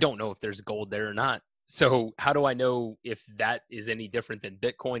 I don't know if there's gold there or not. So how do I know if that is any different than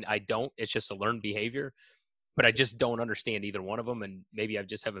Bitcoin? I don't. It's just a learned behavior. But I just don't understand either one of them, and maybe I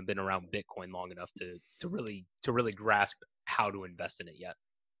just haven't been around Bitcoin long enough to really grasp how to invest in it yet.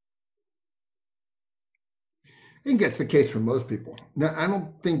 I think that's the case for most people. Now, I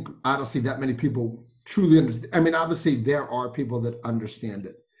don't see that many people truly understand. I mean, obviously there are people that understand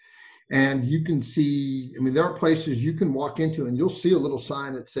it, and you can see. I mean, there are places you can walk into, and you'll see a little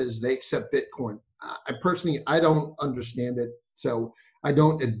sign that says they accept Bitcoin. I personally, I don't understand it, so I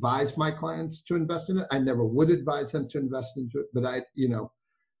don't advise my clients to invest in it. I never would advise them to invest into it, but I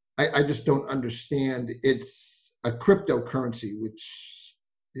just don't understand. It's a cryptocurrency, which,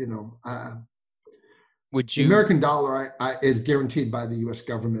 Would you? the American dollar is guaranteed by the U.S.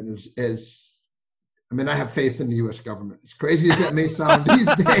 government. I have faith in the U.S. government. As crazy as that may sound these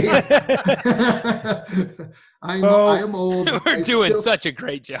days, I am old. We're doing such a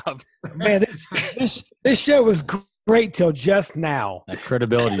great job. Man, this show was great till just now. That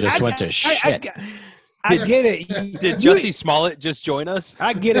credibility just went to shit. I get it. Did Jussie Smollett just join us?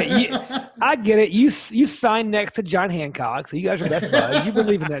 I get it. I get it. You signed next to John Hancock, so you guys are best buds. You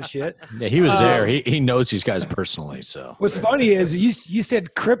believe in that shit. Yeah, he was there. He knows these guys personally. So what's funny is you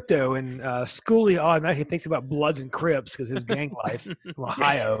said crypto, and Schoolie automatically thinks about Bloods and Crips because his gang life from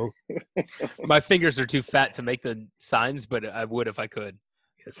Ohio. My fingers are too fat to make the signs, but I would if I could.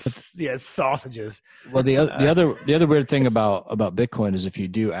 Yeah, sausages. Well, the other weird thing about Bitcoin is if you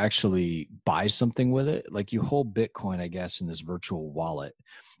do actually buy something with it, like you hold Bitcoin, I guess, in this virtual wallet.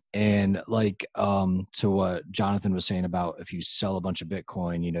 And like to what Jonathan was saying about if you sell a bunch of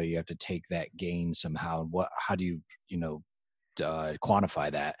Bitcoin, you have to take that gain somehow. How do you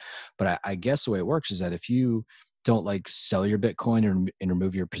quantify that? But I guess the way it works is that if you don't like sell your Bitcoin and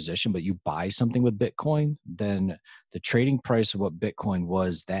remove your position, but you buy something with Bitcoin, then the trading price of what Bitcoin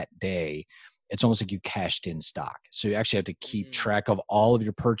was that day, it's almost like you cashed in stock. So you actually have to keep track of all of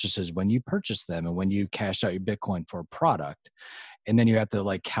your purchases when you purchase them and when you cashed out your Bitcoin for a product. And then you have to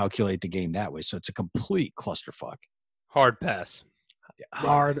like calculate the gain that way. So it's a complete clusterfuck. Hard pass.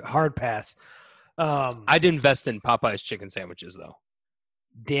 Hard pass. I'd invest in Popeye's chicken sandwiches though.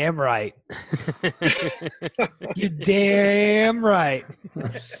 Damn right. You're damn right.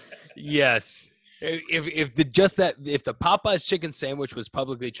 Yes. If the Popeye's chicken sandwich was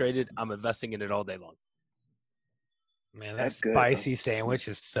publicly traded, I'm investing in it all day long. Man, that spicy sandwich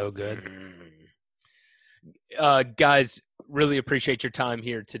is so good. Guys, really appreciate your time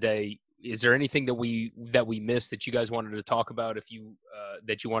here today. Is there anything that we missed that you guys wanted to talk about? If you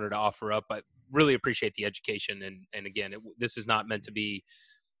that you wanted to offer up, I really appreciate the education. And again, this is not meant to be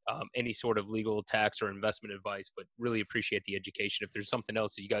any sort of legal, tax, or investment advice, but really appreciate the education. If there's something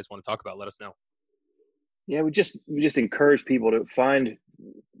else that you guys want to talk about, let us know. Yeah, we just encourage people to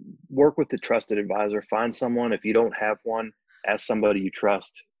work with the trusted advisor. Find someone. If you don't have one, ask somebody you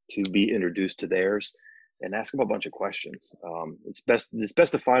trust to be introduced to theirs, and ask them a bunch of questions. It's best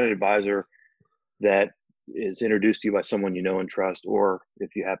to find an advisor that is introduced to you by someone you know and trust, or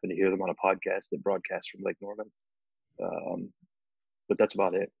if you happen to hear them on a podcast that broadcasts from Lake Norman. But that's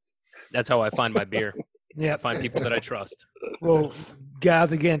about it. That's how I find my beer. Yeah, find people that I trust. Well,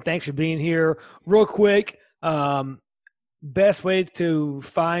 guys, again, thanks for being here. Real quick, best way to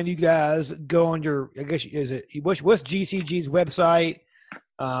find you guys, go on what's GCG's website?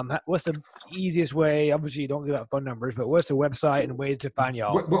 What's the easiest way? Obviously, you don't give out phone numbers, but what's the website and ways to find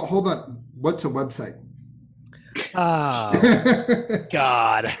y'all? Well, hold on. What's a website? Oh,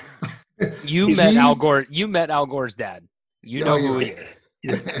 God. You met Al Gore. You met Al Gore's dad. You know who he is.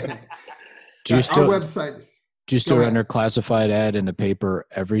 Do you still, our website? Do you still run your classified ad in the paper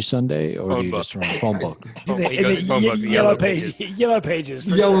every Sunday, or do you just run a phone book? Yellow pages. Yellow pages.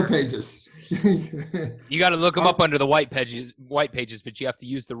 Yellow pages. You got to look them up under the white pages, but you have to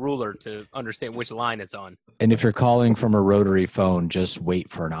use the ruler to understand which line it's on. And if you're calling from a rotary phone, just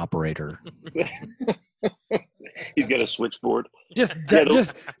wait for an operator. He's got a switchboard. Just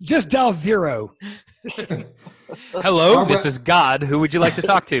dial 0. Hello, this is God. Who would you like to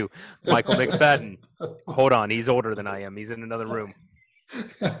talk to? Michael McFadden. Hold on, he's older than I am. He's in another room.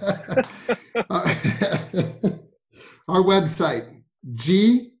 Our website,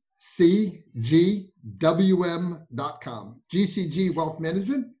 gcgwm.com. GCG Wealth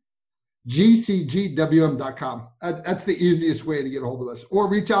Management, gcgwm.com. That's the easiest way to get a hold of us. Or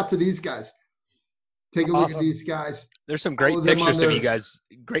reach out to these guys. Take a look at these guys. There's some great pictures of you guys.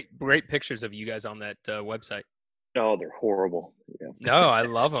 Great pictures of you guys on that website. Oh, they're horrible. Yeah. No, I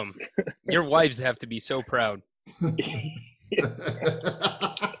love them. Your wives have to be so proud.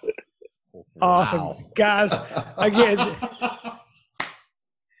 Awesome. Wow. Guys, again,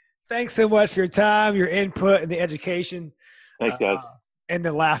 thanks so much for your time, your input, and the education. Thanks, guys. And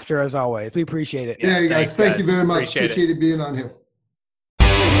the laughter, as always. We appreciate it. Yeah, you guys. Thanks, Thank you guys. very much. Appreciate Appreciate it being on here.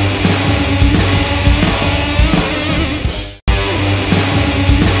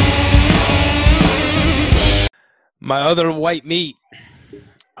 My other white meat.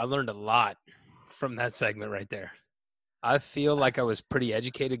 I learned a lot from that segment right there. I feel like I was pretty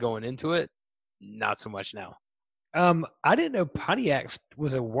educated going into it. Not so much now. I didn't know Pontiac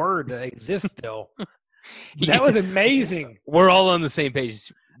was a word that exists still. That was amazing. We're all on the same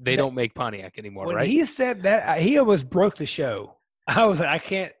page. They don't make Pontiac anymore, When right? he said that, he almost broke the show. I was like, I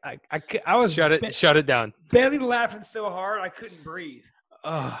can't. I was Shut it down. barely laughing so hard I couldn't breathe.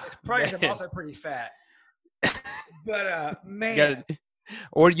 Oh, It's probably 'cause I'm man. also pretty fat. But man,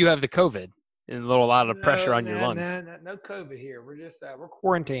 Or you have the COVID and a lot of pressure on your lungs. No COVID here. We're just we're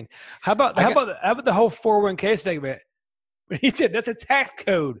quarantined. How about the whole 401k segment? He said that's a tax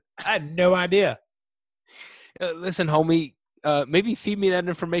code. I had no idea. Listen, homie, maybe feed me that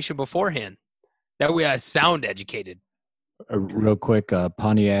information beforehand. That way I sound educated. Real quick,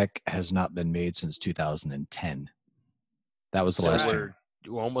 Pontiac has not been made since 2010. That was the last year.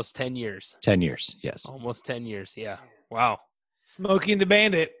 We're almost 10 years. 10 years, yes. Almost 10 years, yeah. Wow. Smoking the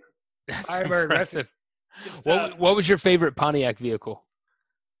Bandit. That's Firebird, impressive. Good What was your favorite Pontiac vehicle?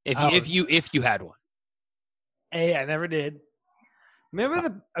 If you had one. Hey, I never did.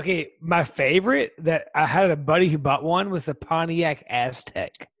 Remember my favorite that I had a buddy who bought one was the Pontiac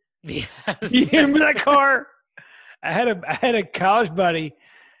Aztec. Yes. You remember that car? I had a college buddy.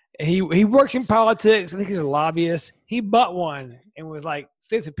 He works in politics. I think he's a lobbyist. He bought one and was like,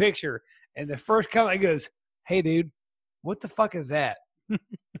 sends a picture. And the first comment goes, "Hey, dude, what the fuck is that?"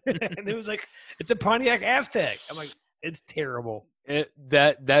 And it was like, "It's a Pontiac Aztec." I'm like, "It's terrible."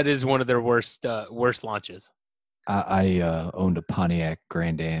 That is one of their worst launches. I owned a Pontiac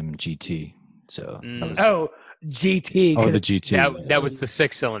Grand Am GT. So that was, GT. the GT. That was the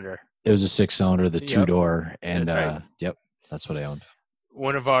 6-cylinder. It was a 6-cylinder, the Yep. 2-door, and That's right. yep, that's what I owned.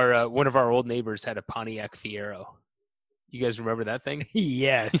 One of our old neighbors had a Pontiac Fiero. You guys remember that thing?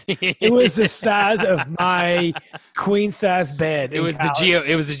 Yes. It was the size of my queen size bed. It was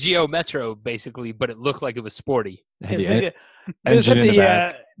the Geo Metro basically, but it looked like it was sporty. It had the It engine in the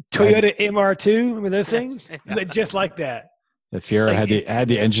back. Toyota MR2. Remember those things? Yes. It was just like that. The Fiero had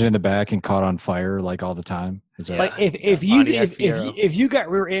the engine in the back and caught on fire like all the time. Is that Like if Pontiac Fiero. if you got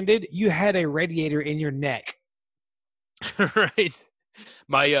rear-ended, you had a radiator in your neck. Right.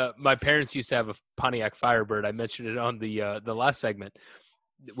 My parents used to have a Pontiac Firebird. I mentioned it on the last segment.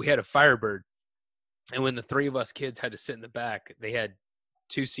 We had a Firebird, and when the three of us kids had to sit in the back, they had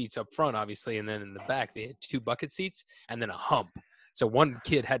 2 seats up front, obviously, and then in the back they had 2 bucket seats and then a hump. So one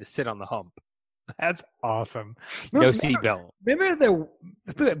kid had to sit on the hump. That's awesome. No seatbelt. Remember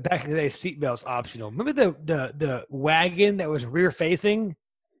back in the day, seatbelts optional. Remember the wagon that was rear facing,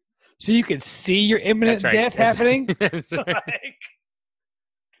 so you could see your imminent That's right. death happening. That's right. Like,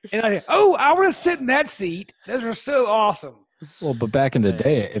 and I I want to sit in that seat. Those are so awesome. Well, but back in the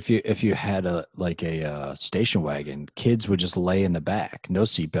day, if you had a station wagon, kids would just lay in the back, no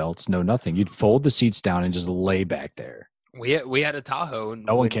seatbelts, no nothing. You'd fold the seats down and just lay back there. We had a Tahoe. And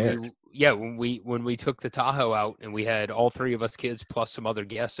No one cared. when we took the Tahoe out and we had all 3 of us kids plus some other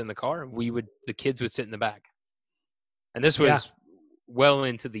guests in the car, the kids would sit in the back. And this was well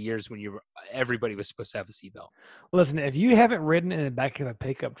into the years when everybody was supposed to have a seatbelt. Listen, if you haven't ridden in the back of a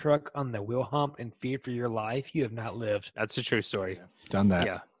pickup truck on the wheel hump and feared for your life, you have not lived. That's a true story. Done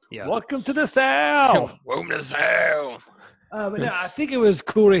that. Yeah. Welcome to the South. Welcome to the South. But no, I think it was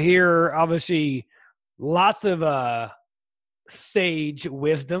cool to hear, obviously, lots of sage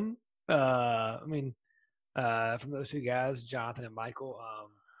wisdom. From those 2 guys, Jonathan and Michael.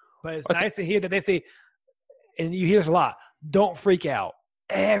 But it's nice to hear that they say, and you hear this a lot, don't freak out.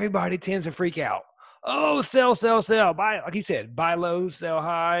 Everybody tends to freak out. Oh, sell. Buy, like he said, buy low, sell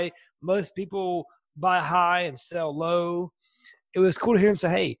high. Most people buy high and sell low. It was cool to hear him say,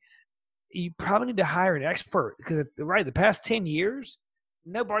 hey, you probably need to hire an expert because, the past 10 years,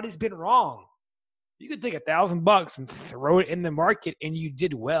 nobody's been wrong. You could take $1,000 and throw it in the market and you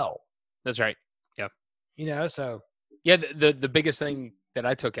did well. That's right. Yeah. So. Yeah, the biggest thing that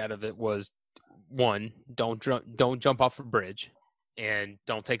I took out of it was, 1, don't jump off a bridge, and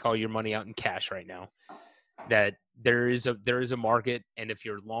don't take all your money out in cash right now. That there is a market, and if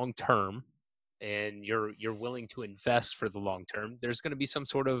you're long term and you're willing to invest for the long term, there's going to be some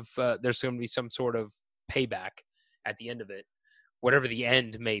sort of payback at the end of it, whatever the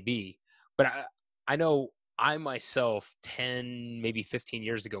end may be. But I know I myself, 10, maybe 15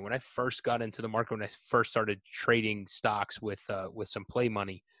 years ago, when I first got into the market, when I first started trading stocks with some play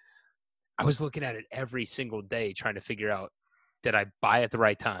money, I was looking at it every single day trying to figure out, did I buy at the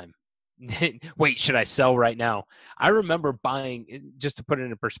right time? Wait, should I sell right now? I remember buying, just to put it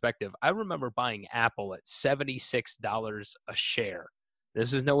in perspective, I remember buying Apple at $76 a share.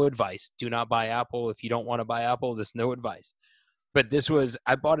 This is no advice. Do not buy Apple. If you don't want to buy Apple, this is no advice. But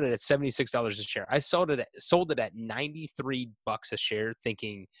I bought it at $76 a share. I sold it at $93 a share,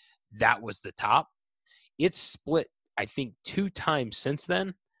 thinking that was the top. It's split, I think, 2 times since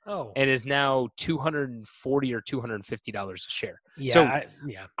then. Oh, And is now $240 or $250 a share. yeah. So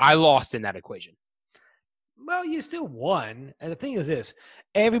I lost in that equation. Well, you still won. And the thing is this,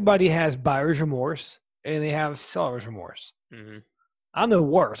 everybody has buyer's remorse and they have seller's remorse. Mm-hmm. I'm the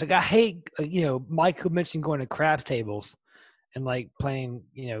worst. Like, I hate, Michael mentioned going to craps tables and like playing,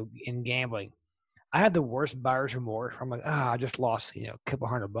 in gambling. I had the worst buyer's remorse. I'm like, I just lost, a couple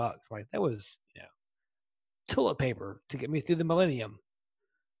 $100. Like, that was, toilet paper to get me through the millennium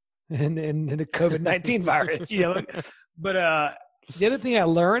and the COVID-19 virus, But the other thing I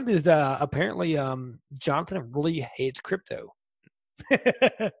learned is apparently Jonathan really hates crypto.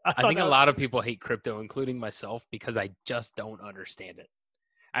 I think a lot of people hate crypto, including myself, because I just don't understand it.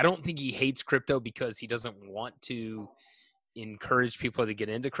 I don't think he hates crypto because he doesn't want to encourage people to get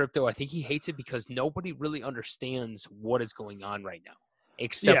into crypto. I think he hates it because nobody really understands what is going on right now,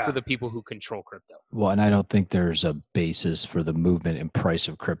 except for the people who control crypto. Well, and I don't think there's a basis for the movement and price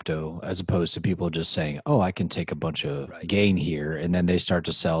of crypto, as opposed to people just saying, oh, I can take a bunch of gain here, and then they start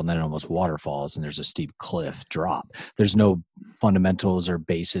to sell, and then it almost waterfalls, and there's a steep cliff drop. There's no fundamentals or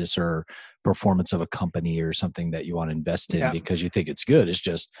basis or performance of a company or something that you want to invest in because you think it's good. It's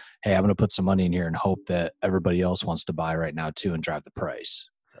just, hey, I'm going to put some money in here and hope that everybody else wants to buy right now too and drive the price.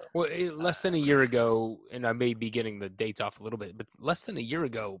 Well, less than a year ago, and I may be getting the dates off a little bit, but less than a year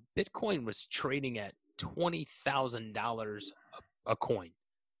ago, Bitcoin was trading at $20,000 a coin.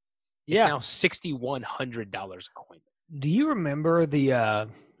 It's now $6,100 a coin. Do you remember the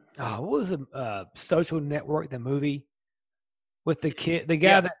what was the Social Network, the movie with the kid, the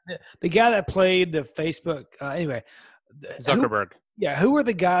guy that played the Facebook? Anyway, Zuckerberg. Who were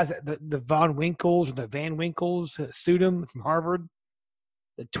the guys that the Von Winkles or the Van Winkles sued him from Harvard?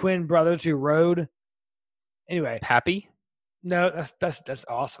 The twin brothers who rode. Anyway, Pappy? No, that's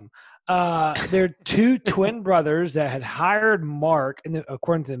awesome. They're 2 twin brothers that had hired Mark, and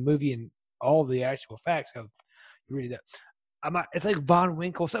according to the movie and all the actual facts of you read that, it's like Von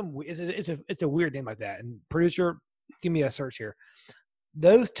Winkle. It's a weird name like that. And producer, give me a search here.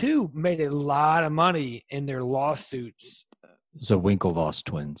 Those 2 made a lot of money in their lawsuits. So Winklevoss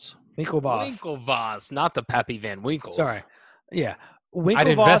twins. Winklevoss, not the Pappy Van Winkles. Sorry. Yeah. I'd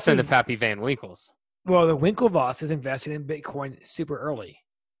invest in the Pappy Van Winkles. Well, the Winklevoss is invested in Bitcoin super early,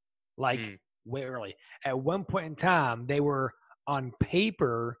 way early. At one point in time, they were on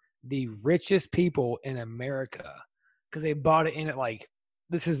paper the richest people in America because they bought it in at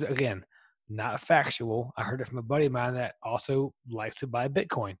this is, again, not factual. I heard it from a buddy of mine that also likes to buy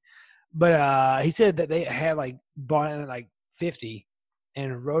Bitcoin. But he said that they had bought it at 50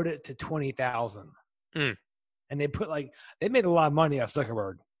 and rode it to 20,000. And they put they made a lot of money off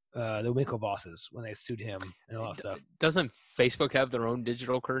Zuckerberg, the Winklevosses, when they sued him and all that stuff. Doesn't Facebook have their own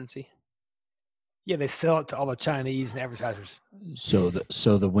digital currency? Yeah, they sell it to all the Chinese and advertisers. So the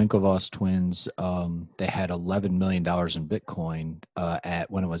Winklevoss twins, they had $11 million in Bitcoin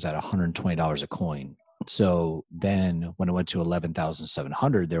when it was at $120 a coin. So then when it went to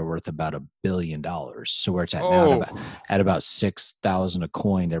 11,700, they're worth about $1 billion. So where it's at now, at about 6,000 a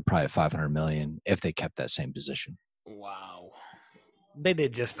coin, they're probably at 500 million if they kept that same position. Wow. They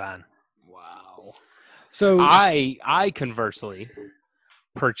did just fine. Wow. So I conversely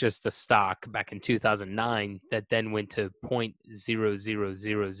purchased a stock back in 2009 that then went to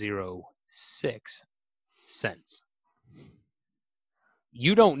 0.00006 cents.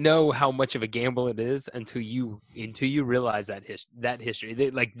 You don't know how much of a gamble it is until you realize that history.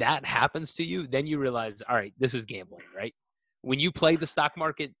 That happens to you, then you realize, all right, this is gambling, right? When you play the stock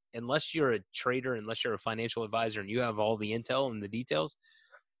market, unless you're a trader, unless you're a financial advisor, and you have all the intel and the details,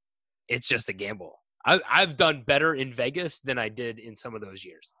 it's just a gamble. I've done better in Vegas than I did in some of those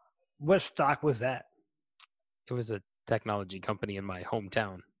years. What stock was that? It was a technology company in my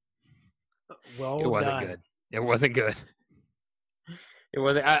hometown. Well, it wasn't good. It wasn't good. It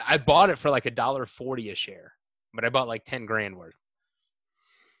wasn't. I bought it for $1.40 a share, but I bought $10,000 worth.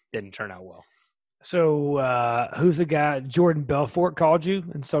 Didn't turn out well. So who's the guy? Jordan Belfort called you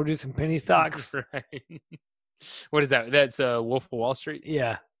and sold you some penny stocks. Right. What is that? That's Wolf of Wall Street.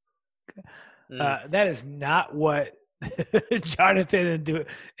 Yeah. That is not what Jonathan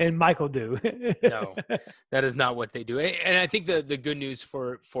and Michael do. No, that is not what they do. And I think the good news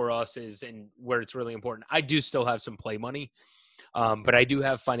for us is, and where it's really important, I do still have some play money, but I do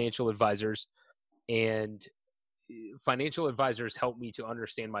have financial advisors, and financial advisors help me to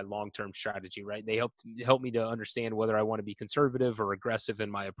understand my long-term strategy, right? They help me to understand whether I want to be conservative or aggressive in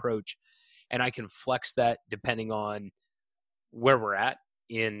my approach. And I can flex that depending on where we're at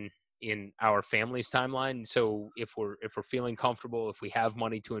in our family's timeline. So if we're feeling comfortable, if we have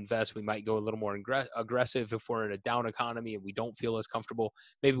money to invest, we might go a little more aggressive. If we're in a down economy and we don't feel as comfortable,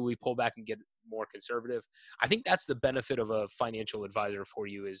 maybe we pull back and get more conservative. I think that's the benefit of a financial advisor for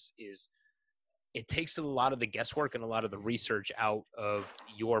you is it takes a lot of the guesswork and a lot of the research out of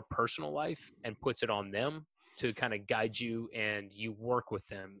your personal life and puts it on them to kind of guide you, and you work with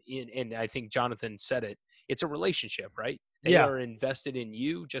them. And I think Jonathan said it. It's a relationship, right? They are invested in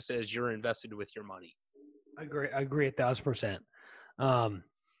you just as you're invested with your money. I agree 1,000%.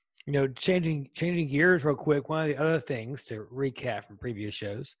 Changing gears real quick. One of the other things to recap from previous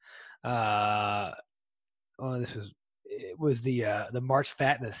shows, it was the March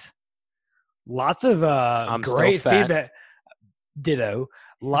Fatness. Lots of great feedback. Ditto.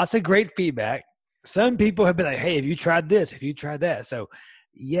 Lots of great feedback. Some people have been like, "Hey, have you tried this? Have you tried that?" So,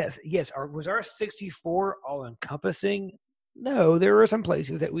 yes. Was our 64 all encompassing? No, there were some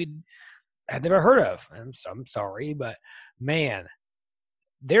places that we had never heard of. And I'm sorry, but man,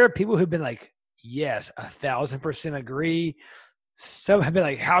 there are people who've been like, "Yes, 1,000% agree." Some have been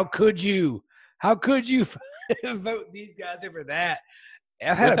like, "How could you? How could you vote these guys over that?"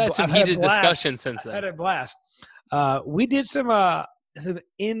 We've had some heated discussion since then. I had a blast. We did some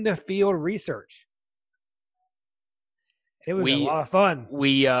in the field research. It was a lot of fun.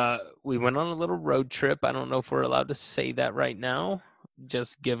 We went on a little road trip. I don't know if we're allowed to say that right now,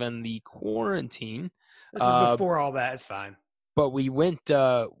 just given the quarantine. This is before all that. It's fine. But we went.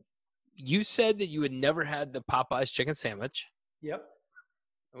 You said that you had never had the Popeyes chicken sandwich. Yep.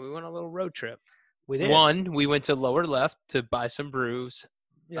 And we went on a little road trip. We did. One, we went to Lower Left to buy some brews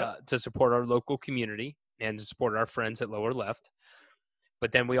to support our local community and to support our friends at Lower Left.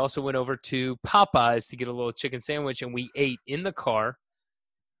 But then we also went over to Popeyes to get a little chicken sandwich, and we ate in the car,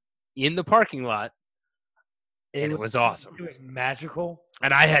 in the parking lot, and it was awesome. It was magical.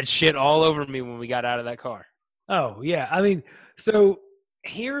 And I had shit all over me when we got out of that car. Oh, yeah. I mean, so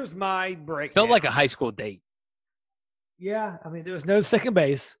here's my breakdown. Felt like a high school date. Yeah. I mean, there was no second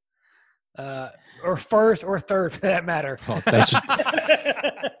base. Or first or third for that matter. Well,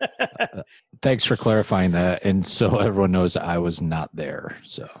 thanks for clarifying that. And so everyone knows I was not there.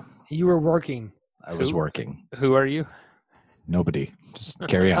 So you were working. I was working. Who are you? Nobody. Just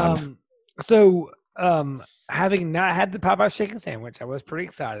carry on. Having not had the Popeyes chicken sandwich, I was pretty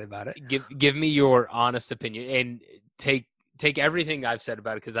excited about it. Give me your honest opinion, and take everything I've said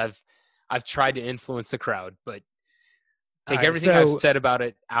about it, because I've tried to influence the crowd, but take everything I've said about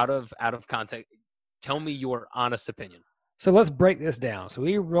it out of context. Tell me your honest opinion. So let's break this down. So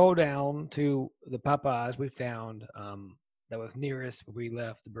we rolled down to the Popeyes we found that was nearest where we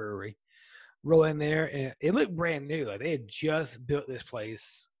left the brewery. Roll in there, and it looked brand new. Like they had just built this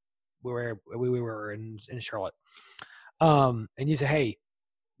place where we were in Charlotte. And you say, "Hey,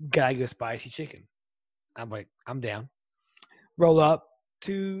 gotta go spicy chicken." I'm like, I'm down. Roll up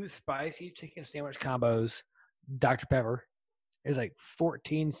 2 spicy chicken sandwich combos, Dr. Pepper. It was like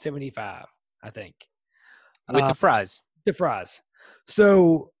 $14.75, I think. With the fries. The fries.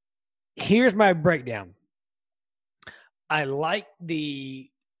 So here's my breakdown. I like the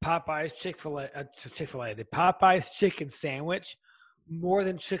Popeyes Chick-fil-A, the Popeyes chicken sandwich more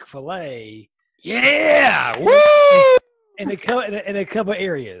than Chick-fil-A. Yeah! Woo! In a couple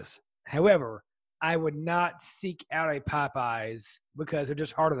areas. However, I would not seek out a Popeyes because they're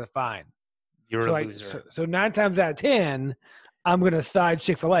just harder to find. You're a loser. So 9 times out of 10, I'm going to side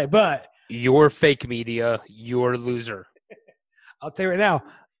Chick-fil-A. But you're fake media. You're a loser. I'll tell you right now,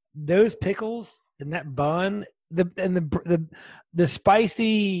 those pickles and that bun, the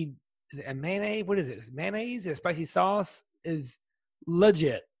spicy, is it a mayonnaise? What is it? Is it mayonnaise? Is it spicy sauce? Is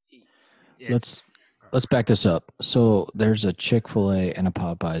legit. Let's back this up. So there's a Chick-fil-A and a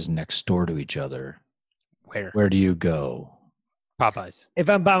Popeyes next door to each other. Where do you go? Popeyes. If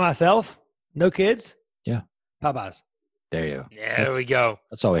I'm by myself, no kids. Yeah. Popeyes. There you go. Yeah, there we go.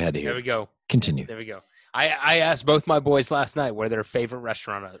 That's all we had to hear. There we go. Continue. There we go. I asked both my boys last night where their favorite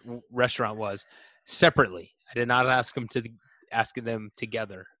restaurant was separately. I did not ask them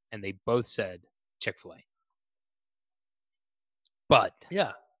together, and they both said Chick-fil-A. But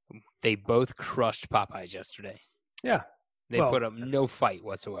yeah, they both crushed Popeyes yesterday. Yeah. They put up no fight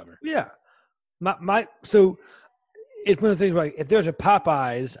whatsoever. Yeah. So it's one of the things like if there's a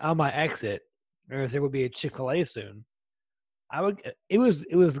Popeyes on my exit, or there would be a Chick-fil-A soon, I would. It was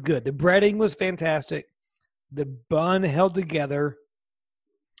good. The breading was fantastic. The bun held together.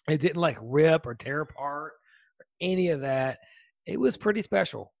 It didn't like rip or tear apart or any of that. It was pretty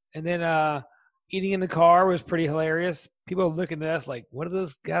special. And then eating in the car was pretty hilarious. People were looking at us like, "What are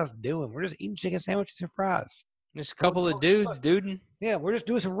those guys doing? We're just eating chicken sandwiches and fries." Just a couple of dudes, dude. Yeah, we're just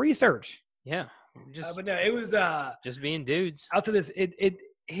doing some research. Yeah, just But no, it was. just being dudes. I'll say this.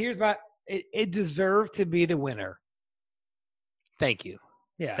 It deserved to be the winner. Thank you.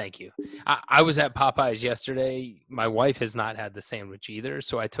 Yeah. Thank you. I was at Popeyes yesterday. My wife has not had the sandwich either,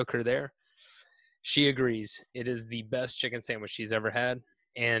 so I took her there. She agrees. It is the best chicken sandwich she's ever had.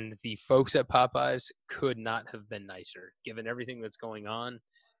 And the folks at Popeyes could not have been nicer, given everything that's going on,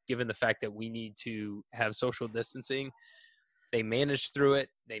 given the fact that we need to have social distancing. They managed through it.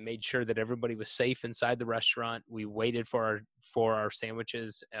 They made sure that everybody was safe inside the restaurant. We waited for our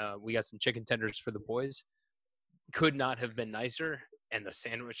sandwiches. We got some chicken tenders for the boys. Could not have been nicer. And the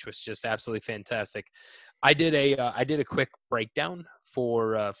sandwich was just absolutely fantastic. I did a quick breakdown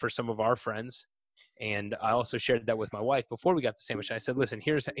for some of our friends, and I also shared that with my wife before we got the sandwich. I said, "Listen,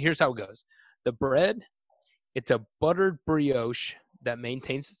 here's how it goes. The bread, it's a buttered brioche that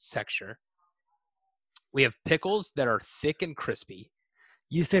maintains its texture. We have pickles that are thick and crispy."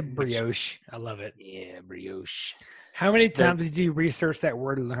 You said brioche. I love it. Yeah, brioche. How many times did you research that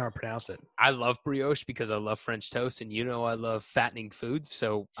word and learn how to pronounce it? I love brioche because I love French toast, and I love fattening foods,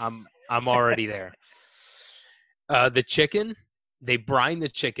 so I'm already there. The chicken, they brine the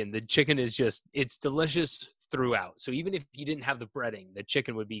chicken. The chicken is it's delicious throughout. So even if you didn't have the breading, the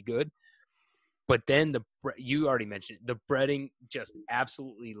chicken would be good. But then you already mentioned it, the breading just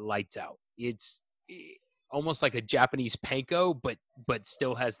absolutely lights out. It's almost like a Japanese panko, but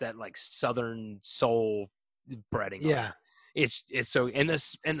still has that like Southern soul breading. Yeah, it's so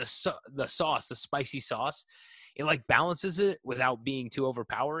the sauce, the spicy sauce, it like balances it without being too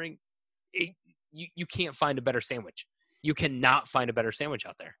overpowering. You can't find a better sandwich. You cannot find a better sandwich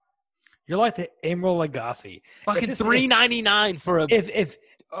out there. you're like the Emeril Lagasse. Fucking $3.99 for a. If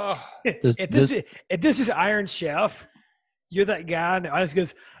this is Iron Chef, you're that guy, and it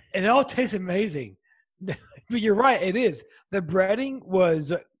goes, and it all tastes amazing. But you're right, it is. The breading was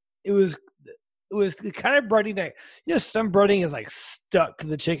the kind of breading that some breading is like stuck to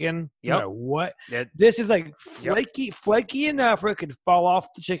the chicken. Yep. No matter what. This is like flaky enough where it could fall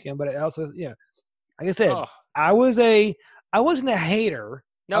off the chicken, but it also like I said, I wasn't a hater.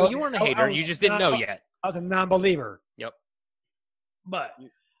 No, you weren't a hater. You just didn't know yet. I was a non-believer. Yep. But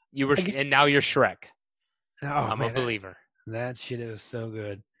you were, and now you're Shrek. I'm man, a believer. That shit is so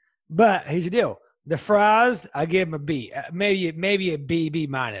good. But here's the deal: the fries, I give them a B, maybe a B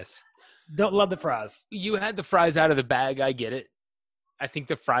minus. Don't love the fries. You had the fries out of the bag. I get it. I think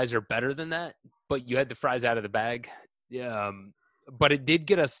the fries are better than that, but you had the fries out of the bag. But it did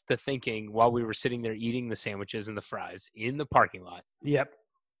get us to thinking while we were sitting there eating the sandwiches and the fries in the parking lot. Yep.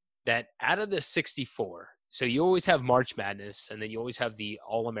 That out of the 64, so you always have March Madness, and then you always have the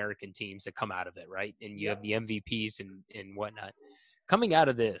All-American teams that come out of it, right? And you have the MVPs and whatnot. Coming out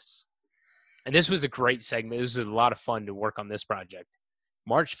of this, and this was a great segment. This was a lot of fun to work on this project.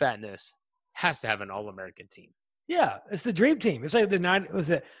 March Fatness has to have an All-American team. Yeah, it's the dream team. It's like the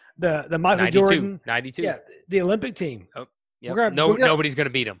Michael 92, Jordan 92. Yeah, the Olympic team. Oh, yep. Nobody's going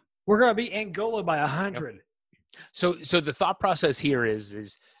to beat them. We're going to beat Angola by 100. Yep. So the thought process here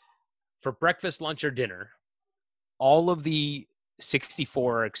is for breakfast, lunch, or dinner, all of the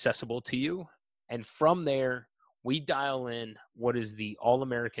 64 are accessible to you, and from there we dial in what is the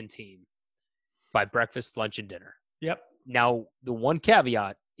All-American team by breakfast, lunch, and dinner. Yep. Now, the one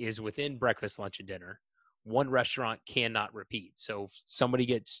caveat is within breakfast, lunch, and dinner, one restaurant cannot repeat. So if somebody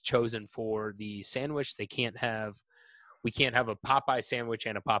gets chosen for the sandwich, we can't have a Popeye sandwich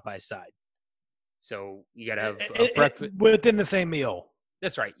and a Popeye side. So you got to have a breakfast within the same meal.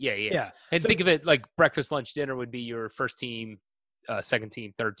 That's right. Yeah. And think of it like breakfast, lunch, dinner would be your first team, second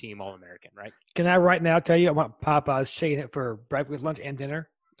team, third team, All-American, right? Can I right now tell you I want Popeyes shaking it for breakfast, lunch, and dinner?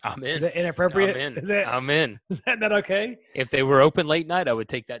 I'm in. Is that inappropriate? I'm in. Is that not okay? If they were open late night, I would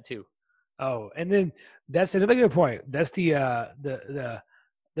take that too. Oh, and then that's another good point. That's the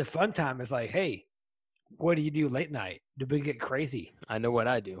fun time is like, hey, what do you do late night? Do we get crazy? I know what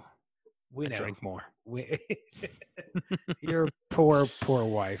I do. I drink more. Your poor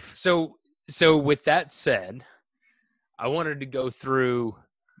wife. So with that said, I wanted to go through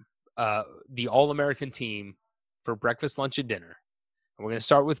the All-American team for breakfast, lunch, and dinner. And we're going to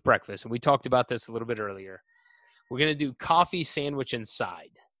start with breakfast. And we talked about this a little bit earlier. We're going to do coffee, sandwich, and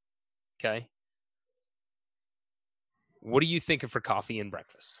side. Okay? What are you thinking for coffee and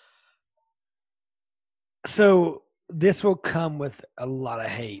breakfast? So this will come with a lot of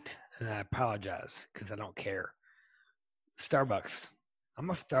hate, and I apologize because I don't care. Starbucks. I'm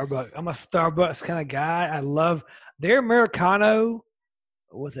a Starbucks kind of guy. I love their Americano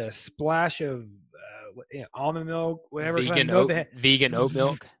with a splash of almond milk, whatever. Vegan oat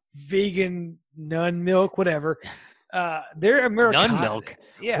milk. Vegan nun milk, whatever. Their Americano. Nun milk?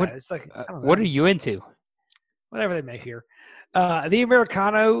 Yeah, What- it's like I don't know, What are you into? whatever they make here. The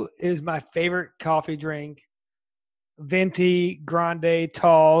Americano is my favorite coffee drink. Venti, grande,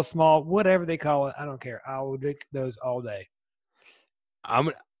 tall, small, whatever they call it. I don't care. I will drink those all day.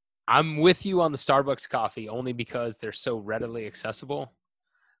 I'm with you on the Starbucks coffee only because they're so readily accessible.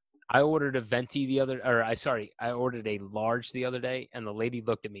 I ordered a venti I ordered a large the other day, and the lady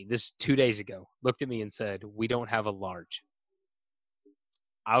looked at me, this 2 days ago, looked at me and said, "We don't have a large."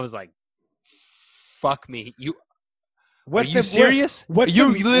 I was like, fuck me. Are you serious?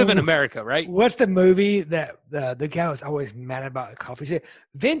 You live in America, right? What's the movie that the guy was always mad about coffee? He said,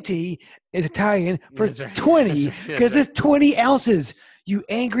 Venti is Italian for That's right. 20 That's because it's 20 ounces. You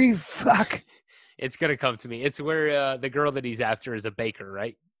angry fuck. It's going to come to me. It's where the girl that he's after is a baker,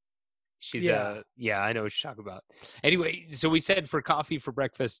 right? She's Yeah. I know what you're talking about. Anyway, so we said for coffee for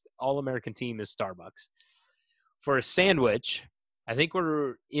breakfast, all-American team is Starbucks. For a sandwich, I think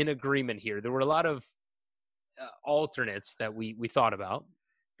we're in agreement here. There were a lot of alternates that we thought about.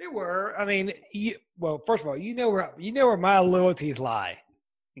 There were. I mean, first of all, you know where my loyalties lie.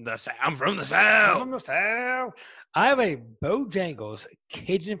 I'm from the South. I'm from the South. I have a Bojangles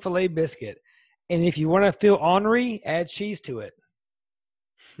Cajun filet biscuit, and if you want to feel ornery, add cheese to it.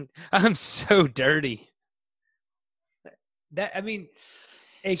 I'm so dirty.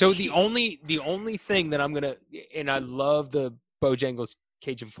 So the only thing that I'm gonna, and I love the Bojangles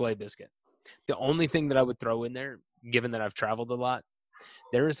Cajun filet biscuit. The only thing that I would throw in there, given that I've traveled a lot,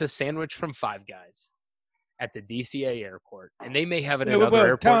 there is a sandwich from Five Guys at the DCA airport, and they may have it in other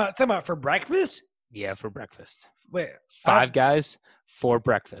airports. Talking about for breakfast? Yeah, for breakfast. Wait, Five Guys for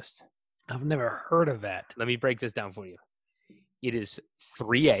breakfast. I've never heard of that. Let me break this down for you. It is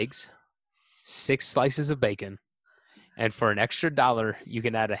 3 eggs, 6 slices of bacon, and for an extra $1, you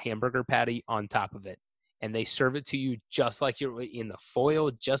can add a hamburger patty on top of it. And they serve it to you just like you're in the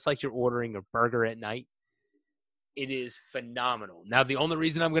foil, just like you're ordering a burger at night. It is phenomenal. Now, the only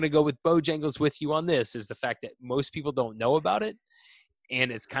reason I'm going to go with Bojangles with you on this is the fact that most people don't know about it,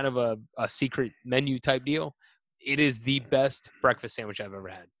 and it's kind of a secret menu type deal. It is the best breakfast sandwich I've ever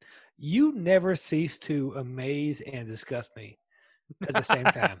had. You never cease to amaze and disgust me at the same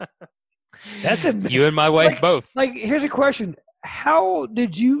time. That's you and my wife both. Like, here's a question. How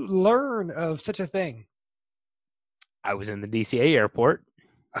did you learn of such a thing? I was in the DCA airport.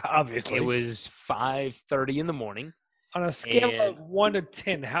 Obviously. It was 5:30 in the morning. On a scale of 1 to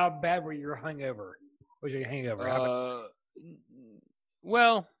 10, how bad were your hangover? Was your hangover?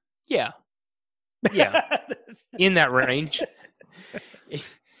 Well, yeah. Yeah. In that range.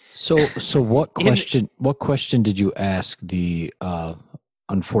 So what question did you ask the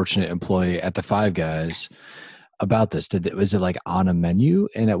unfortunate employee at the Five Guys about this? Was it like on a menu?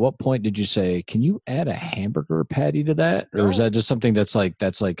 And at what point did you say, "Can you add a hamburger patty to that?" Or is that just something that's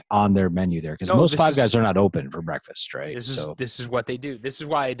like on their menu there? Because most Five Guys are not open for breakfast, right? This is what they do. This is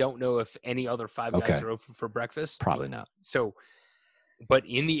why I don't know if any other Five Guys are open for breakfast. Probably not. So, but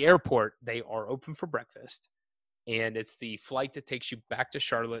in the airport, they are open for breakfast. And it's the flight that takes you back to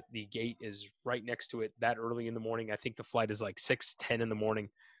Charlotte. The gate is right next to it that early in the morning. I think the flight is like 6:10 in the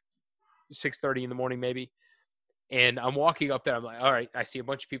morning, 6:30 in the morning maybe. And I'm walking up there. I'm like, all right, I see a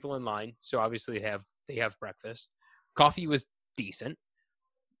bunch of people in line. So obviously they have breakfast. Coffee was decent.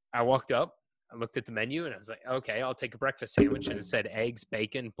 I walked up. I looked at the menu and I was like, okay, I'll take a breakfast sandwich. And it said eggs,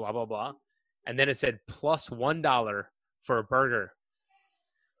 bacon, blah, blah, blah. And then it said plus $1 for a burger.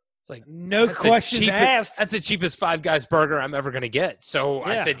 It's like, no questions asked. That's the cheapest Five Guys burger I'm ever going to get. So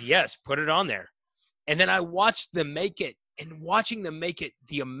I said, yes, put it on there. And then I watched them make it. And watching them make it,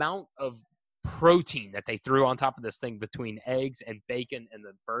 the amount of protein that they threw on top of this thing between eggs and bacon and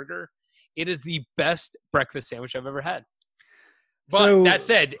the burger, it is the best breakfast sandwich I've ever had. But that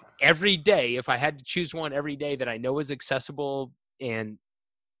said, every day, if I had to choose one every day that I know is accessible and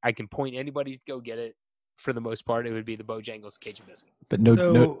I can point anybody to go get it, for the most part, it would be the Bojangles Cajun biscuit. But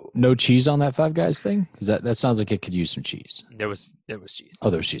no cheese on that Five Guys thing? Because that sounds like it could use some cheese. There was cheese. Oh,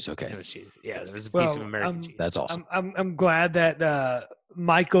 there was cheese. Okay. There was cheese. Yeah, there was a piece of American cheese. That's awesome. I'm glad that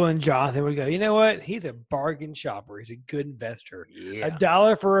Michael and Jonathan would go, you know what? He's a bargain shopper. He's a good investor. Yeah.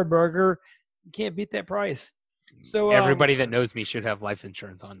 $1 for a burger. You can't beat that price. So everybody that knows me should have life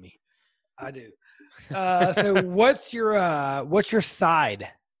insurance on me. I do. So what's your side?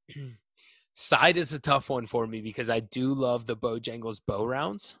 Side is a tough one for me because I do love the Bojangles Bow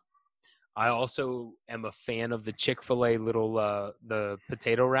Rounds. I also am a fan of the Chick-fil-A little the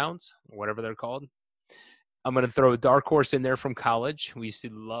potato rounds, whatever they're called. I'm going to throw a dark horse in there from college. We used to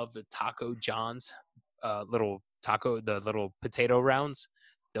love the Taco John's the little potato rounds.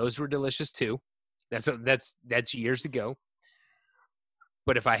 Those were delicious too. That's years ago.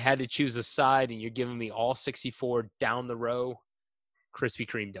 But if I had to choose a side and you're giving me all 64 down the row, Krispy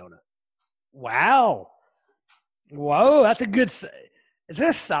Kreme donut. Wow. Whoa, that's a good. Is that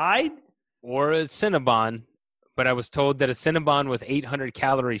a side? Or a Cinnabon, but I was told that a Cinnabon with 800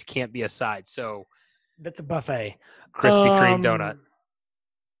 calories can't be a side. So that's a buffet. Krispy Kreme donut.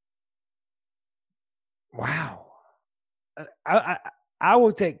 Wow. I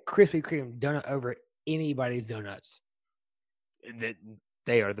will take Krispy Kreme donut over anybody's donuts.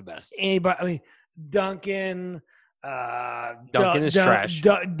 They are the best. Anybody? I mean, Dunkin'. Dunkin' is trash.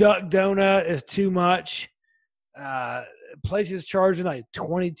 Duck donut is too much. Places charging like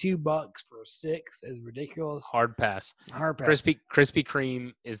 $22 for 6 is ridiculous. Hard pass. Krispy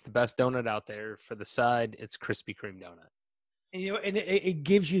Kreme is the best donut out there. For the side, it's Krispy Kreme donut. And it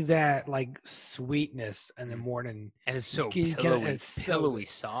gives you that like sweetness in the morning, and it's so pillowy,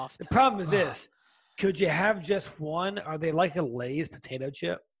 soft. The problem is this: could you have just one? Are they like a Lay's potato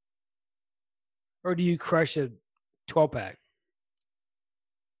chip, or do you crush a 12-pack?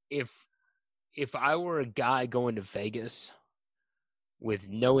 If I were a guy going to Vegas with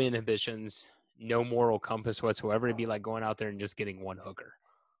no inhibitions, no moral compass whatsoever, it'd be like going out there and just getting one hooker.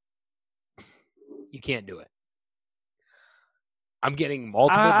 You can't do it. I'm getting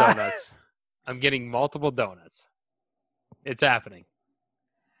multiple donuts. It's happening.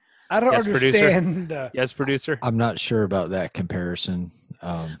 I don't understand. Producer? Yes, producer? I'm not sure about that comparison.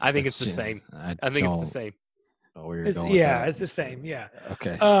 I think it's the same. I think it's the same. Oh, where you're going it's the same. Yeah.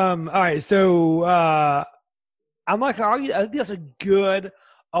 Okay. All right. So I'm not gonna argue. I think that's a good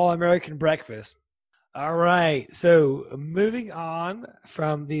all-American breakfast. All right. So moving on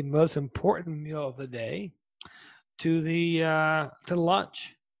from the most important meal of the day to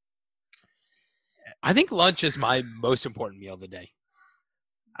lunch. I think lunch is my most important meal of the day.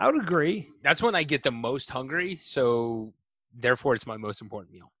 I would agree. That's when I get the most hungry. So therefore, it's my most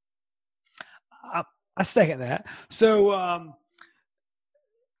important meal. I second that. So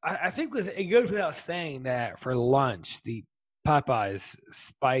I think it goes without saying that for lunch, the Popeyes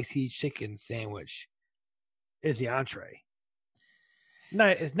spicy chicken sandwich is the entree.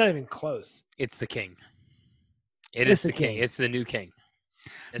 It's not even close. It's the king. It's the king. It's the new king.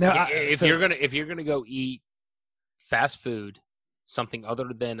 If you're gonna go eat fast food, something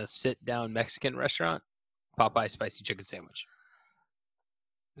other than a sit down Mexican restaurant, Popeye spicy chicken sandwich.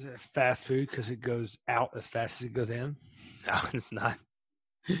 Is it fast food because it goes out as fast as it goes in? No, it's not.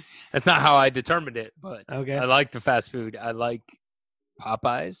 That's not how I determined it, but okay. I like the fast food. I like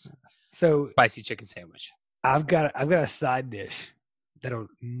Popeyes. So spicy chicken sandwich. I've got a side dish that'll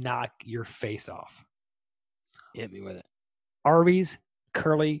knock your face off. Hit me with it. Arby's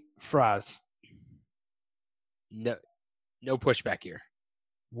curly fries. No pushback here.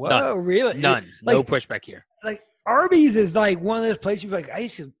 Whoa, None. really? None. No pushback here. Like Arby's is like one of those places like I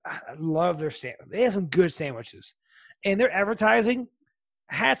love their sandwich. They have some good sandwiches, and their advertising.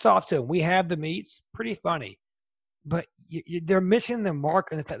 Hats off to them. We have the meats. Pretty funny, but they're missing the mark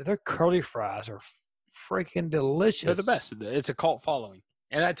on the fact that their curly fries are freaking delicious. They're the best. It's a cult following.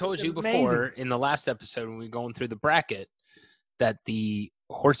 And I told you before in the last episode when we were going through the bracket that the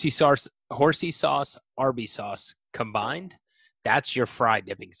horsey sauce, Arby's sauce combined, that's your fried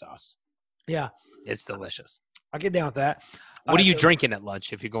dipping sauce. Yeah. It's delicious. I'll get down with that. What are you drinking at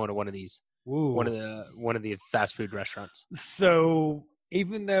lunch if you're going to one of these? Ooh. One of the fast food restaurants. So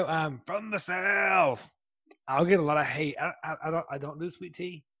even though I'm from the South, I'll get a lot of hate. I don't do sweet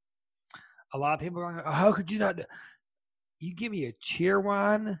tea. A lot of people are like, oh, how could you not do? You give me a cheer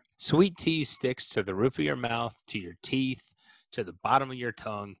wine. Sweet tea sticks to the roof of your mouth, to your teeth, to the bottom of your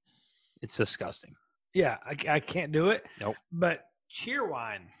tongue. It's disgusting. Yeah, I can't do it. Nope. But cheer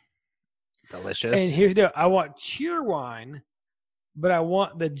wine. Delicious. And here's the deal. I want cheer wine, but I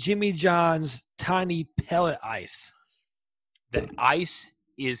want the Jimmy John's tiny pellet ice. The ice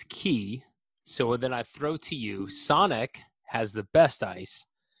is key. So then I throw to you, Sonic has the best ice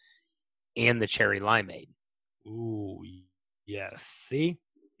and the cherry limeade. Ooh, yes. See?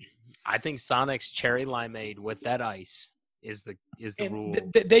 I think Sonic's cherry limeade with that ice is the rule.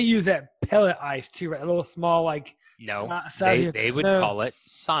 They use that pellet ice too, right? A little small, like no. Size they would call it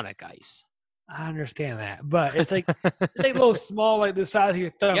Sonic ice. I understand that, but it's like a little small, like the size of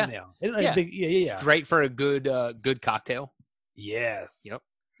your thumbnail. It's like Yeah. big, yeah. Great for a good cocktail. Yes. Yep.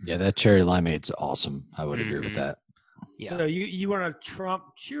 Yeah, that cherry limeade's awesome. I would agree with Mhm. that. Yeah. So you want a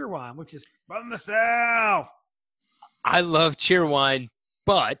Trump cheer wine, which is from the South. I love cheer wine,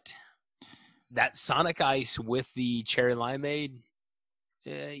 but that Sonic Ice with the cherry limeade,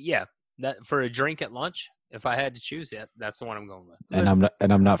 yeah, that for a drink at lunch. If I had to choose it, that's the one I'm going with.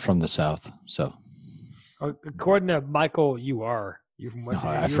 And I'm not from the South, so According to Michael, you're from West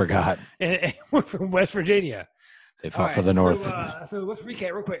Virginia. I forgot. And we're from West Virginia. They fought All for right, the North. So let's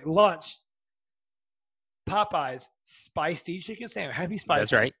recap real quick. Lunch, Popeyes, spicy chicken sandwich. Happy spicy.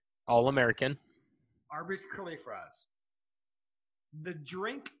 That's right. All American. Arby's curly fries. The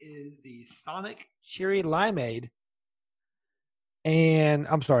drink is the Sonic Cherry Limeade. And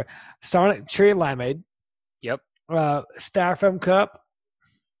I'm sorry, Sonic Cherry Limeade. Yep. Styrofoam cup.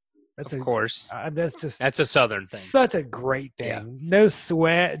 Of course. That's a Southern thing. such a great thing. Yeah. No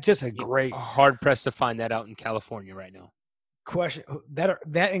sweat, just a great Hard pressed to find that out in California right now. question. That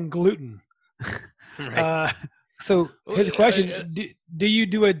and gluten. Right. So here's a question: Do you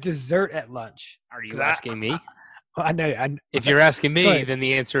do a dessert at lunch? Are you asking me? I know. If you're asking me, Sorry. then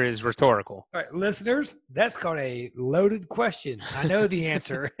the answer is rhetorical. All right, listeners, that's called a loaded question. I know the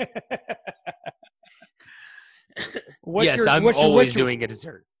answer. I'm always doing a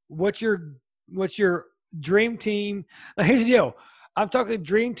dessert. What's your dream team? Now, here's the deal. I'm talking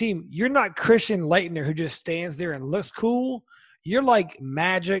dream team. You're not Christian Leitner who just stands there and looks cool. You're like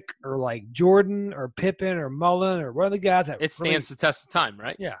Magic or like Jordan or Pippen or Mullen or one of the guys that It stands the test of time,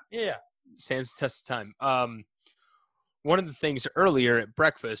 right? Yeah. Stands the test of time. One of the things earlier at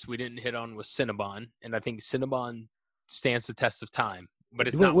breakfast we didn't hit on was Cinnabon, and I think Cinnabon stands the test of time. But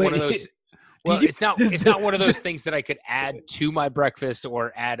it's not one of those. Well, it's not one of those things that I could add to my breakfast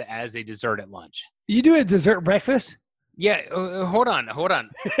or add as a dessert at lunch. You do a dessert breakfast? Yeah, hold on.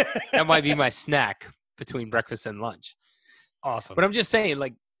 That might be my snack between breakfast and lunch. Awesome. But I'm just saying,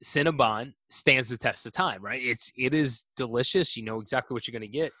 like, Cinnabon stands the test of time, right? It is delicious. You know exactly what you're going to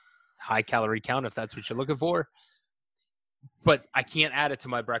get. High calorie count if that's what you're looking for. But I can't add it to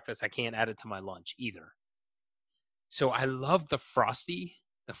my breakfast. I can't add it to my lunch either. So I love the Frosty.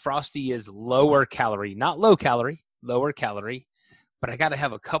 The Frosty is lower calorie, not low calorie, lower calorie. But I got to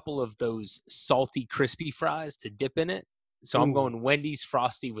have a couple of those salty, crispy fries to dip in it. So I'm going Wendy's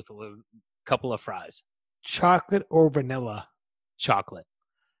Frosty with a couple of fries. Chocolate or vanilla? Chocolate.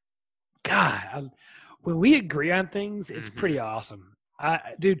 God, when we agree on things, it's pretty awesome.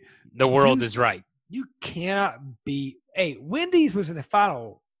 Dude, the world is right. You cannot beat. Hey, Wendy's was in the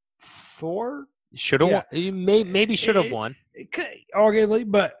Final Four. Should have won. Maybe should have won. It could, arguably,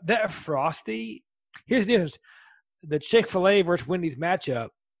 but that Frosty. Here's the difference: the Chick-fil-A versus Wendy's matchup,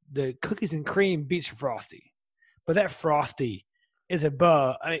 the cookies and cream beats the Frosty, but that Frosty is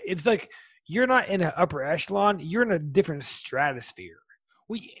above. I mean, it's like you're not in an upper echelon; you're in a different stratosphere.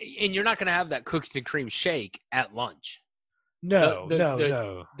 And you're not going to have that cookies and cream shake at lunch. No.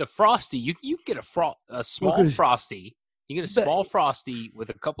 The Frosty, you get a small Frosty. You get a small Frosty with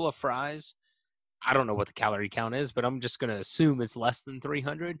a couple of fries. I don't know what the calorie count is, but I'm just going to assume it's less than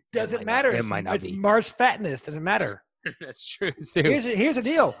 300. Doesn't matter. It might not it's be. March Fatness. Doesn't matter. That's true, too. Here's the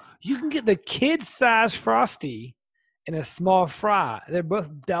deal. You can get the kid-size Frosty and a small fry. They're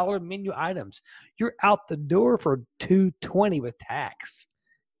both dollar menu items. You're out the door for $2.20 with tax,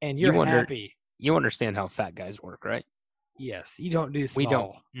 and you're happy. You understand how fat guys work, right? Yes. You don't do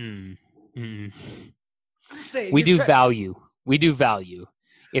small. We don't. We do value. We do value.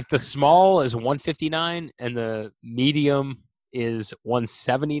 If the small is $159 and the medium is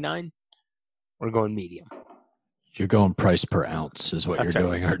 $179, we're going medium. You're going price per ounce is what you're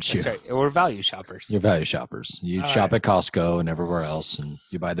doing, aren't you? That's right. We're value shoppers. You're value shoppers. You shop at Costco and everywhere else, and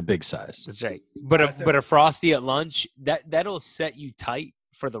you buy the big size. That's right. But a Frosty at lunch, that'll set you tight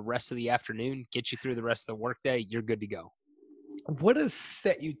for the rest of the afternoon, get you through the rest of the workday. You're good to go. What does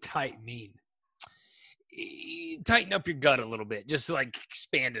set you tight mean? Tighten up your gut a little bit, just like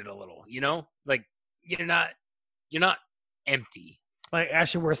expand it a little, like you're not empty. Like I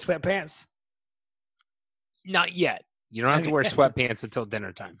should wear sweatpants? Not yet. You don't have to wear sweatpants until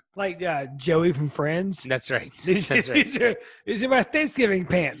dinner time. Like Joey from Friends? That's right. These are my Thanksgiving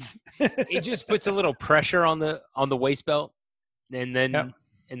pants. It just puts a little pressure on the waist belt, and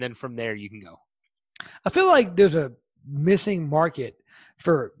then from there you can go. I feel like there's a missing market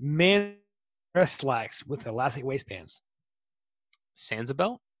for men dress slacks with elastic waistbands.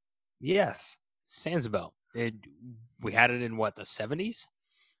 Sansabelt? Yes. Sansabelt. We had it in the 70s?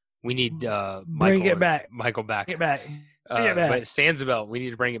 We need Michael. Bring it back. Michael back. Get back. Bring it back. But Sanzabel, we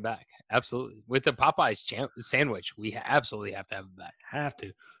need to bring it back. Absolutely. With the Popeyes sandwich, we absolutely have to have it back. Have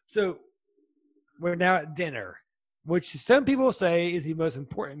to. So we're now at dinner, which some people say is the most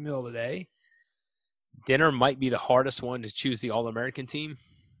important meal of the day. Dinner might be the hardest one to choose the All-American team.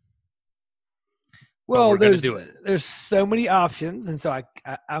 Well, we're gonna do it. There's so many options, and so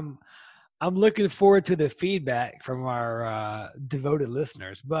I'm looking forward to the feedback from our devoted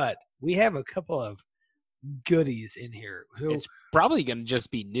listeners. But we have a couple of goodies in here. So, It's probably going to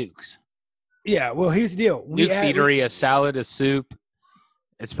just be nukes. yeah. Well, here's the deal. Nukes eatery, a salad, a soup.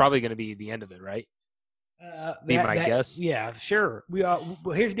 It's probably going to be the end of it, right? Be my guess. Yeah, sure. Well,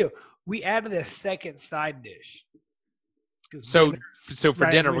 here's the deal. We added a second side dish. So for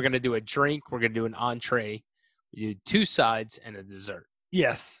Right, dinner, we're going to do a drink. We're going to do an entree. We do 2 sides and a dessert.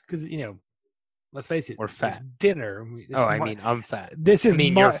 yes, because let's face it, We're fat. it's dinner. I'm fat. This is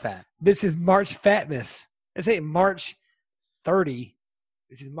you're fat. This is March Fatness. This ain't March 30.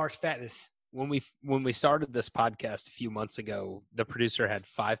 This is March Fatness. When we started this podcast a few months ago, the producer had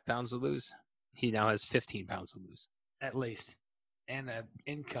 5 pounds to lose. He now has 15 pounds to lose. At least, and an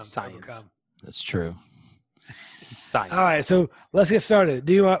income to Science. overcome. That's true. Science. All right, so let's get started.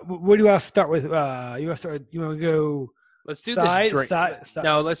 Where do you want to start with? You want to start? You want to go? Let's do side, this drink. side,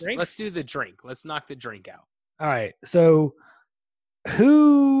 No, let's drinks? do the drink. Let's knock the drink out. All right. So,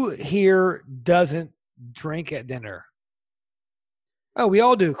 who here doesn't drink at dinner? Oh, we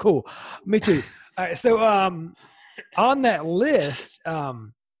all do. Cool. Me too. All right. So, on that list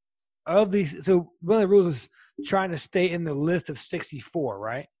of these, so one of the rules is trying to stay in the list of 64,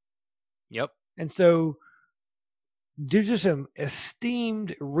 right? Yep. And so, due to some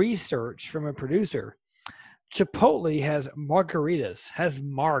esteemed research from a producer, Chipotle has margaritas, has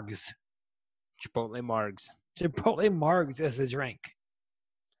margs. Chipotle margs. Chipotle margs as a drink.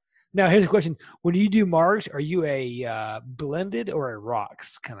 Now, here's a question. When you do margs, are you a blended or a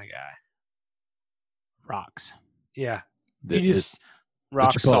rocks kind of guy? Rocks. Yeah. The, You just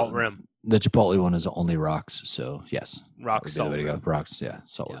Rock Chipotle- salt rim. the Chipotle one is only rocks, so yes. Rock Would be the salt way to go. rim. Rocks, yeah,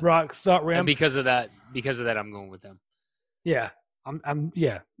 salt. Yeah. rock salt And rim. because of that, I'm going with them. Yeah. I'm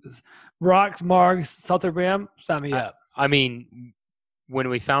yeah. Rocks, margs, salted rim, sign me up. I mean, when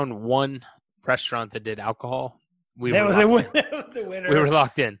we found one restaurant that did alcohol, we That were was a locked win. That was a winner. in. We were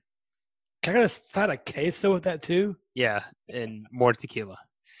locked in. Can I get a side of queso with that too? Yeah, and more tequila.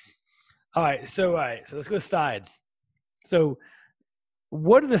 All right, so let's go sides. So,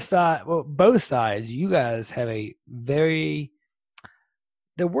 what are the side? Well, both sides. You guys have a the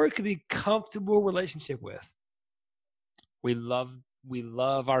word could be comfortable relationship with. We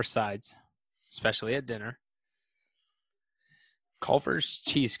love our sides, especially at dinner. Culver's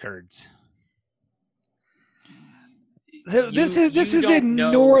cheese curds. So this You is a don't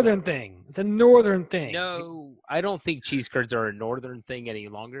know- northern thing. It's a northern thing. No, I don't think cheese curds are a northern thing any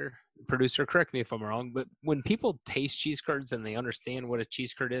longer. Producer, correct me if I'm wrong, but when people taste cheese curds and they understand what a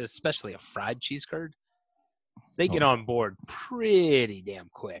cheese curd is, especially a fried cheese curd, they get on board pretty damn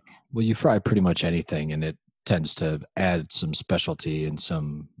quick. Well, you fry pretty much anything, and it tends to add some specialty and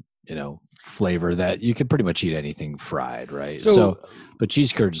some, flavor that you can pretty much eat anything fried, right? So but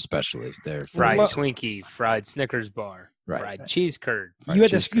cheese curds especially, they're Fried Well- Twinkie, fried Snickers bar, Right. fried cheese curd. You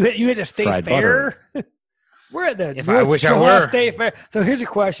had to state Fried fair. We're at the If I wish I Carolina were. State Fair. So here's a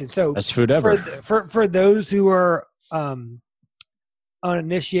question. So best food ever. for those who are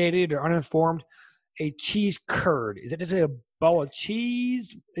uninitiated or uninformed, a cheese curd, is that just a ball of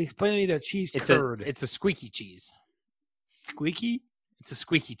cheese? Explain to me the cheese curd. It's a squeaky cheese. Squeaky? It's a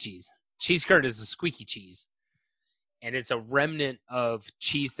squeaky cheese. Cheese curd is a squeaky cheese. And it's a remnant of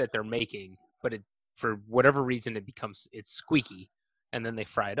cheese that they're making, but for whatever reason it's squeaky, and then they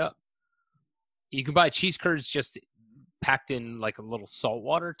fry it up. You can buy cheese curds just packed in like a little salt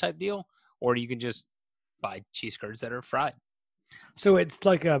water type deal, or you can just buy cheese curds that are fried. So it's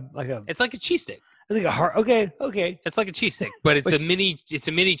like a It's like a cheese stick. it's like a heart. Okay. It's like a cheese stick, but it's a mini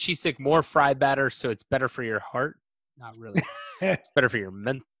cheese stick, more fry batter, so it's better for your heart. Not really. It's better for your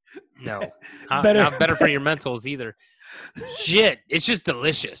No, not better for your mentals either. Shit, it's just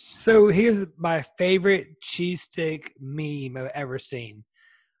delicious. So here's my favorite cheese stick meme I've ever seen.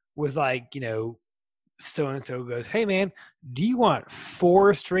 Was like, so and so goes, "Hey man, do you want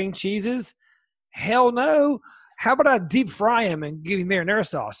 4 string cheeses?" Hell no. How about I deep fry them and give you marinara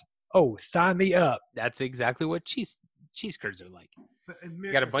sauce? Oh, sign me up. That's exactly what cheese curds are like.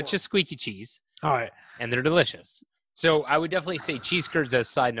 You got a bunch of squeaky cheese, All right. and they're delicious. So I would definitely say cheese curds as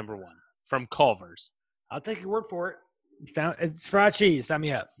side number 1 from Culver's. I'll take your word for it. It's fried cheese. Sign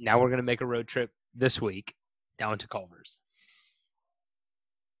me up. Now we're going to make a road trip this week down to Culver's.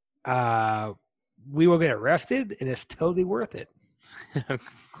 we will get arrested, and it's totally worth it. Of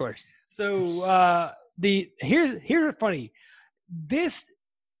course. So here's funny. This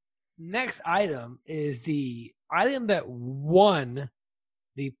next item is the item that won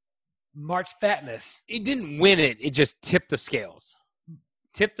the March Fatness. It didn't win it. It just tipped the scales.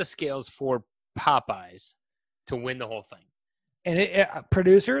 Tipped the scales for Popeyes to win the whole thing. And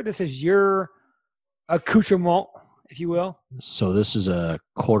producer, this is your accoutrement, if you will. So this is a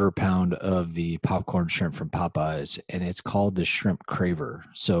quarter pound of the popcorn shrimp from Popeyes, and it's called the shrimp craver.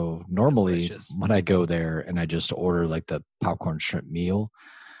 So normally Delicious. when I go there and I just order like the popcorn shrimp meal,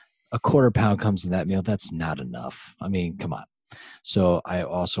 a quarter pound comes in that meal. That's not enough. I mean, come on. So I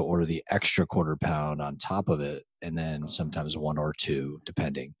also order the extra quarter pound on top of it, and then sometimes one or two,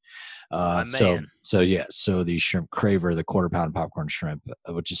 depending. My man. So the shrimp craver, the quarter pound popcorn shrimp,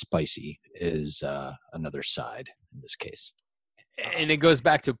 which is spicy, is another side in this case. And it goes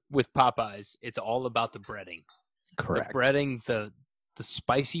back to with Popeyes. It's all about the breading. Correct. The breading, the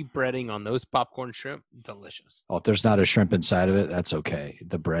spicy breading on those popcorn shrimp, delicious. Oh, if there's not a shrimp inside of it, that's okay.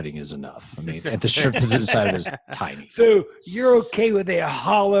 The breading is enough. I mean, if the shrimp is inside of it is tiny. So you're okay with a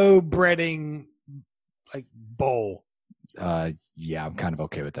hollow breading like bowl? Yeah, I'm kind of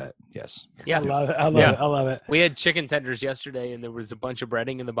okay with that. Yes. Yeah. I love it. I love it. We had chicken tenders yesterday, and there was a bunch of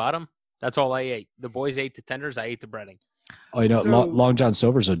breading in the bottom. That's all I ate. The boys ate the tenders. I ate the breading. Oh, So- Long John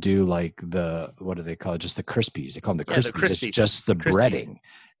Silver's will do like what do they call it? Just the Crispies. They call them the Crispies. the Crispies. It's just the Crispies. breading.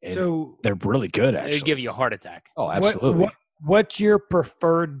 And So they're really good, It'd actually. give you a heart attack. Oh, absolutely. What's your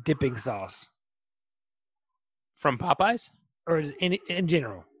preferred dipping sauce, From Popeyes? or is in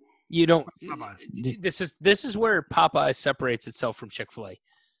general? You don't. Popeyes. This is where Popeyes separates itself from Chick-fil-A.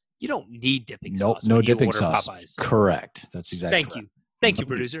 You don't need dipping Nope, sauce. no when you dipping order sauce. Popeyes. Correct. That's exactly Thank you,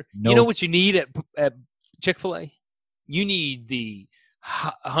 producer. No- You know what you need at Chick-fil-A? You need the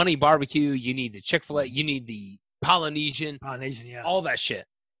honey barbecue. You need the Chick-fil-A. You need the Polynesian. Polynesian, yeah. All that shit.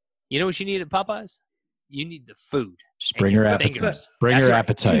 You know what you need at Popeyes? You need the food. Just and bring your fingers. appetite. Bring That's your right.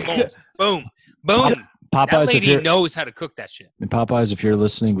 appetite. Boom. Boom. Popeyes, That if lady you're knows how to cook that shit. and Popeyes, if you're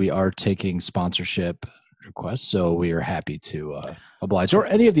listening, we are taking sponsorship requests, so we are happy to oblige, or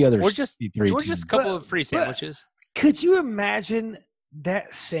any of the other Or just C3 Or teams. just a couple of free sandwiches. Could you imagine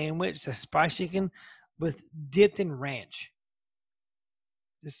that sandwich, the spice chicken, with dipped in ranch?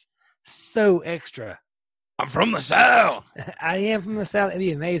 Just so extra. I'm from the South. I am from the South. It'd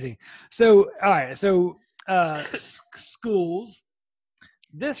be amazing. So, all right. So, schools.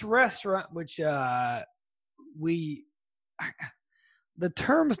 This restaurant, which the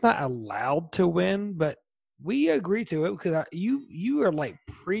term's not allowed to win, but we agree to it because you are like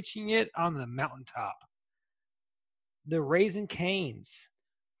preaching it on the mountaintop. The Raisin Canes.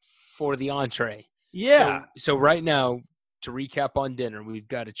 For the entree. Yeah. So right now, to recap on dinner, we've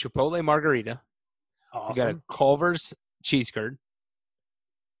got a Chipotle margarita. We got a Awesome. Culver's cheese curd.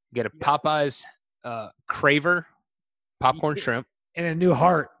 We got a Popeyes Craver popcorn Yeah. shrimp. And a new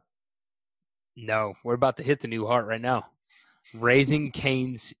heart. No, we're about to hit the new heart right now. Raising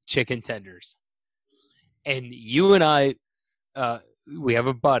Cane's chicken tenders. And you and I, we have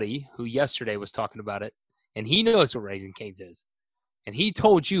a buddy who yesterday was talking about it, and he knows what Raising Cane's is. And he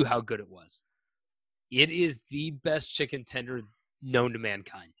told you how good it was. It is the best chicken tender known to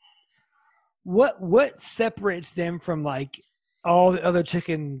mankind. What separates them from like all the other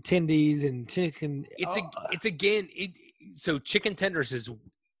chicken tendies and chicken? So chicken tenders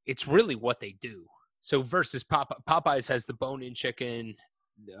it's really what they do. So versus Popeyes has the bone-in chicken,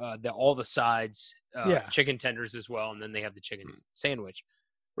 all the sides, chicken tenders as well, and then they have the chicken sandwich.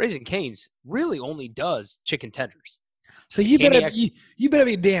 Raising Cane's really only does chicken tenders. So you better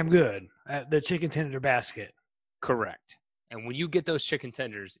be damn good at the chicken tender basket. Correct. And when you get those chicken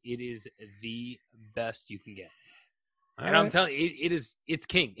tenders, it is the best you can get. And I'm telling you, it's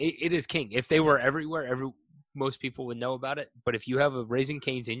king. It is king. If they were everywhere, most people would know about it. But if you have a Raising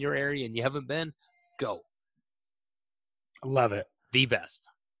Cane's in your area and you haven't been, go. I love it. The best.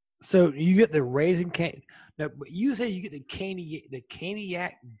 So you get the Raisin Cane. Now, but you say you get the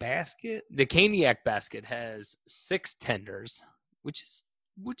Caniac basket. The Caniac basket has 6 tenders, which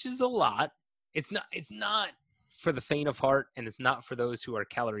is a lot. It's not for the faint of heart, and it's not for those who are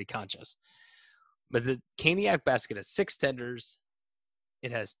calorie conscious. But the Caniac basket has 6 tenders.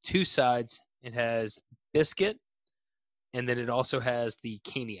 It has 2 sides. It has biscuit, and then it also has the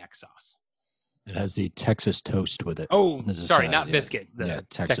Caniac sauce. It has the Texas toast with it. Oh, As a sorry, side, not yeah. biscuit. The Yeah,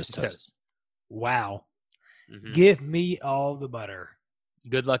 Texas toast. Wow. Mhm. Give me all the butter.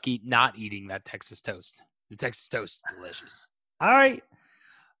 Good luck not eating that Texas toast. The Texas toast is delicious. All right.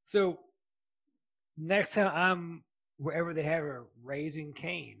 So next time I'm wherever they have a Raising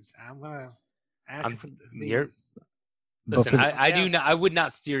Cane's. I'm gonna ask for you're- these. Listen, for the- I do not. I would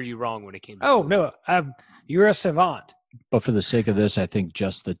not steer you wrong when it came to Oh food. no, you're a savant. But for the sake of this, I think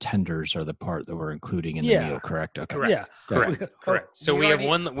just the tenders are the part that we're including in the Yeah. meal, correct? Okay. Correct. Yeah, Correct. So we have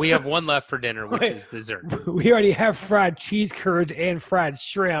one. We have one left for dinner, which is dessert. We already have fried cheese curds and fried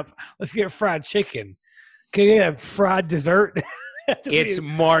shrimp. Let's get fried chicken. Can you get a fried dessert? That's what It's we-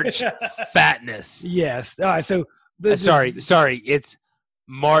 March Fatness. Yes. All right. So Sorry. It's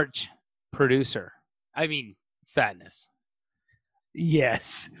March Producer. I mean Fatness.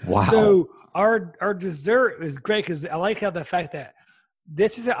 Yes. Wow. So our dessert is great because I like how the fact that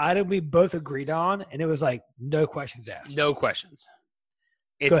this is an item we both agreed on, and it was like no questions asked. No questions.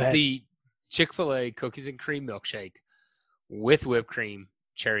 Go It's ahead. the Chick-fil-A cookies and cream milkshake with whipped cream,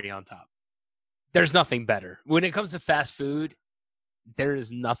 cherry on top. There's nothing better. When it comes to fast food, there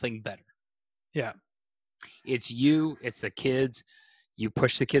is nothing better. Yeah. It's you, it's the kids. You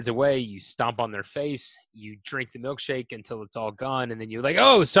push the kids away, you stomp on their face, you drink the milkshake until it's all gone, and then you're like,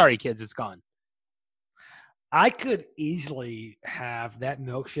 oh, sorry, kids, it's gone. I could easily have that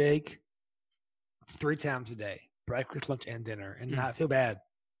milkshake 3 times a day, breakfast, lunch, and dinner, and not feel bad.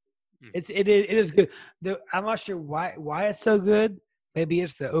 It is good. I'm not sure why it's so good. Maybe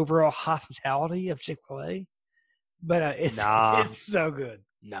it's the overall hospitality of Chick-fil-A, but it's so good.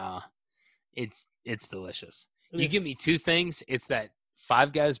 Nah, it's delicious. It You give me is- 2 things. It's that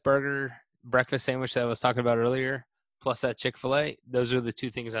Five Guys burger breakfast sandwich that I was talking about earlier, plus that Chick-fil-A. Those are the 2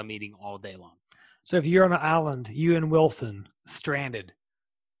 things I'm eating all day long. So if you're on an island, you and Wilson stranded,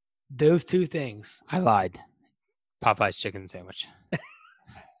 those 2 things. I lied. Popeye's chicken sandwich.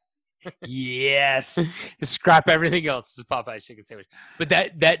 Yes. Scrap everything else. It's Popeye's chicken sandwich. But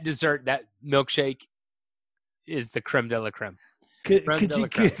that dessert, that milkshake, is the creme de la creme.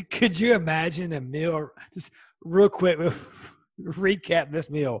 Could you imagine a meal? Just real quick, recap this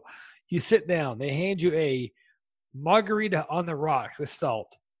meal. You sit down. They hand you a margarita on the rocks with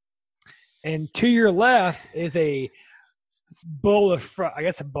salt, and to your left is a bowl of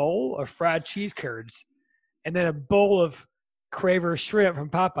a bowl of fried cheese curds, and then a bowl of Craver shrimp from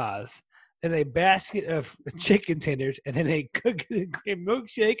Popeyes, and a basket of chicken tenders, and then a cookies and cream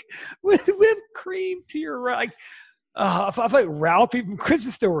milkshake with whipped cream to your right. I feel like Ralphie from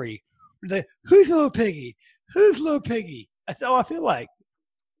Christmas Story. He's like, who's little piggy? Who's little piggy? That's all I feel like.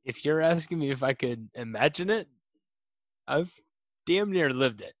 If you're asking me if I could imagine it, I've damn near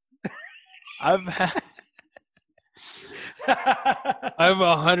lived it. I've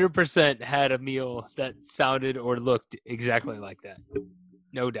 100% had a meal that sounded or looked exactly like that.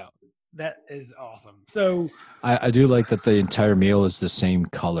 No doubt. That is awesome. So I do like that the entire meal is the same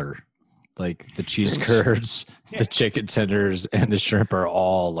color. Like the cheese curds, the chicken tenders, and the shrimp are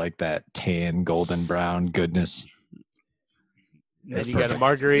all like that tan, golden brown goodness. Then That's you got a perfect.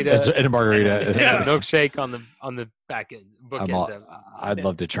 margarita And a margarita. and a milkshake on the back end. Bookends of it. I'd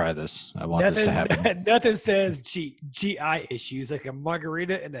love to try this. I want this to happen. Nothing says GI issues like a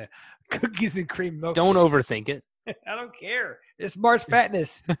margarita and a cookies and cream milkshake. Don't overthink it. I don't care. It's March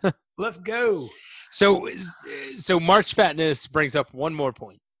Fatness. Let's go. So March Fatness brings up one more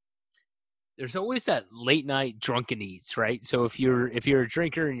point. There's always that late night drunken eats, right? So if you're a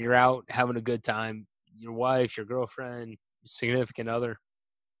drinker and you're out having a good time, your wife, your girlfriend, significant other,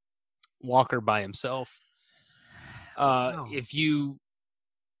 Walker by himself. If you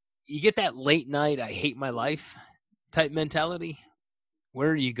get that late night, I hate my life type mentality,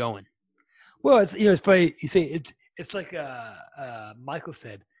 where are you going? Well, it's funny. You say it's like Michael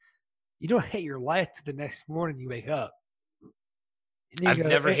said, you don't hate your life till the next morning you wake up. And I've you go,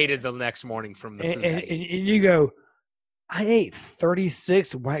 never hated the next morning from the food. I and ate. you go, I ate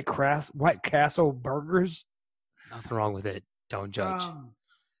 36 White Castle burgers. Nothing wrong with it. Don't judge.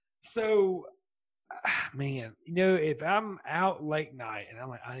 So, man, if I'm out late night and I'm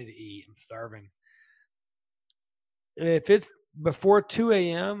like, I need to eat, I'm starving. If it's before 2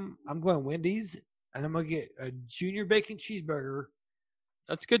 a.m., I'm going Wendy's and I'm going to get a junior bacon cheeseburger,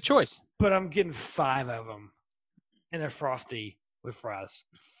 That's a good choice. but I'm getting 5 of them and a Frosty with fries.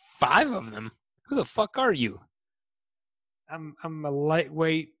 5 of them? Who the fuck are you? I'm a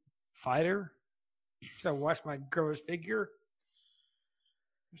lightweight fighter. Should I watch my girl's figure?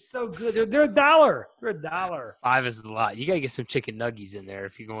 They're so good. They're $1. They're $1. 5 is a lot. You got to get some chicken nuggies in there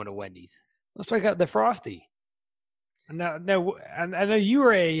if you're going to Wendy's. Let's check out the Frosty. No, I know you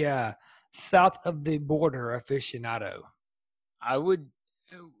are a south of the border aficionado. I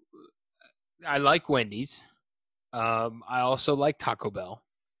like Wendy's. I also like Taco Bell.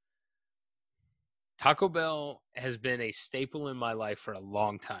 Taco Bell has been a staple in my life for a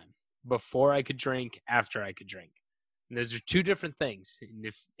long time. Before I could drink, after I could drink. And those are two different things. And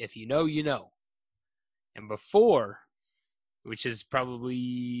if you know, you know. And before, which is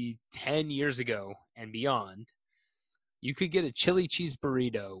probably 10 years ago and beyond, you could get a chili cheese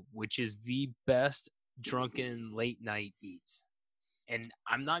burrito, which is the best drunken late night eats. And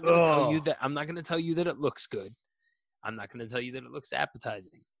I'm not going to tell you that it looks good. I'm not going to tell you that it looks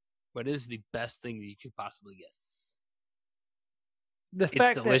appetizing. But it is the best thing that you could possibly get.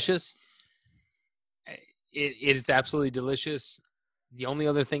 It's delicious. It is absolutely delicious. The only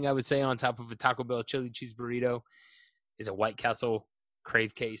other thing I would say on top of a Taco Bell chili cheese burrito is a White Castle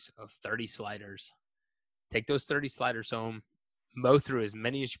crave case of 30 sliders. Take those 30 sliders home, mow through as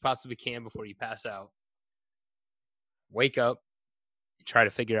many as you possibly can before you pass out. Wake up and try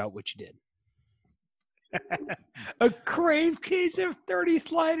to figure out what you did. A crave case of 30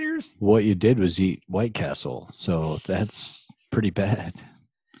 sliders. What you did was eat White Castle, so that's pretty bad.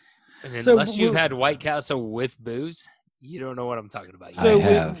 And unless you've had White Castle with booze, you don't know what I'm talking about.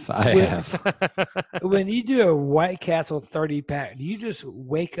 I have. When you do a White Castle 30-pack, do you just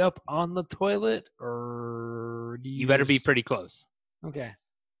wake up on the toilet, or do you better be pretty close. Okay.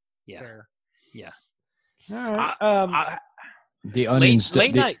 Yeah. Fair. Yeah. All right. The onions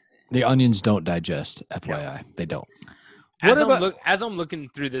late night. The onions don't digest, FYI. They don't. As I'm looking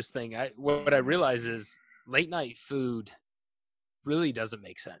through this thing, what I realize is late night food really doesn't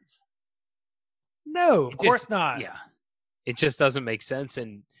make sense. No, of course not. Yeah. It just doesn't make sense.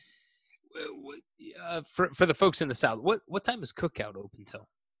 And for the folks in the South, what time is Cookout open till?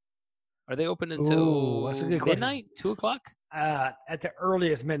 Are they open until that's a good midnight, 2 o'clock? At the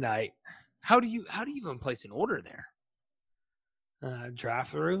earliest midnight. How do you even place an order there? Drive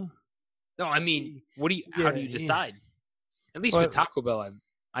through. No, I mean, how do you decide? At least with Taco Bell,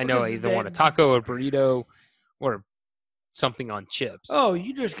 I know I either want a taco, a burrito, or something on chips. Oh,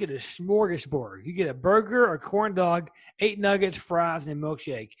 you just get a smorgasbord. You get a burger, a corn dog, 8 nuggets, fries, and a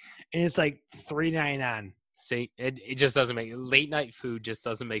milkshake, and it's like $3.99. See, it just doesn't make late night food just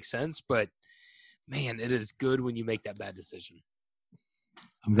doesn't make sense. But man, it is good when you make that bad decision.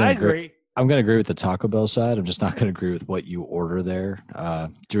 I agree. I'm going to agree with the Taco Bell side. I'm just not going to agree with what you order there.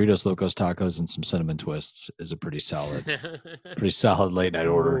 Doritos Locos Tacos and some cinnamon twists is a pretty solid late night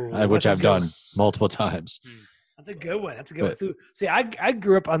order, which I've done multiple times. That's a good one. So, see, I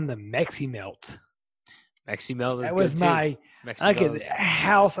grew up on the Mexi Melt. Mexi Melt is that was good my. I could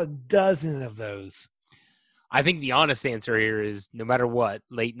house a dozen of those. I think the honest answer here is no matter what,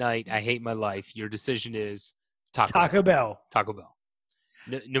 late night, I hate my life. Your decision is Taco Bell. Taco Bell.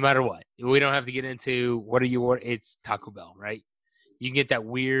 No matter what. We don't have to get into what are you ordering. It's Taco Bell, right? You can get that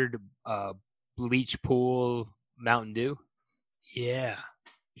weird bleach pool Mountain Dew. Yeah.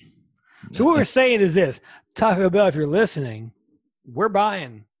 So what we're saying is this. Taco Bell, if you're listening, we're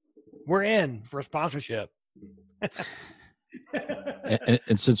buying. We're in for a sponsorship.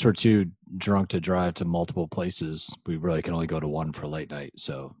 and since we're too drunk to drive to multiple places, we really can only go to one for late night.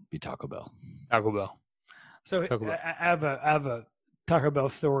 So be Taco Bell. Taco Bell. So Taco Bell. I have a Taco Bell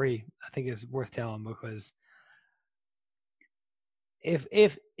story I think is worth telling because if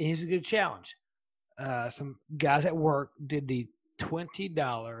here's a good challenge. Some guys at work did the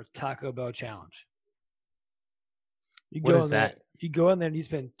 $20 Taco Bell challenge. What is that? You go in there and you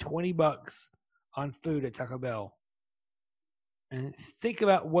spend $20 on food at Taco Bell. And think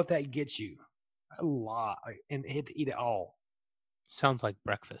about what that gets you. A lot. And hit to eat it all. Sounds like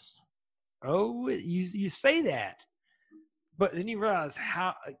breakfast. Oh, you say that. But then you realize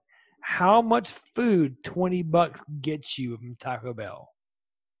how much food $20 gets you from Taco Bell.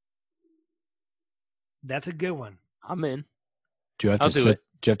 That's a good one. I'm in. Do you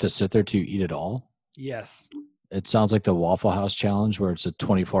have to sit there to eat it all? Yes. It sounds like the Waffle House challenge where it's a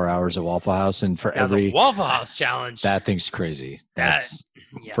 24 hours at Waffle House, and for every Waffle House challenge, that thing's crazy.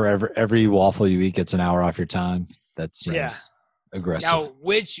 For every waffle you eat gets an hour off your time. That seems aggressive. Now,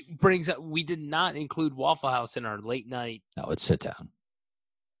 which brings up, we did not include Waffle House in our late night. No, it's sit down.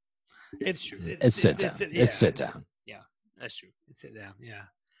 It's sit down. It's sit down. Yeah, that's true. It's sit down. Yeah.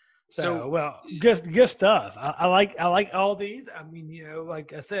 So well, good stuff. I like all these. I mean,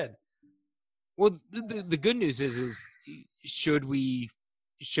 like I said. Well, the good news is should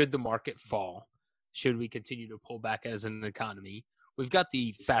the market fall, should we continue to pull back as an economy, we've got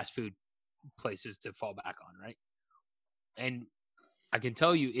the fast food places to fall back on, right? And I can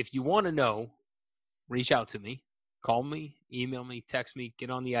tell you, if you want to know, reach out to me, call me, email me, text me, get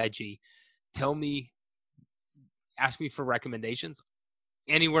on the IG, tell me, ask me for recommendations.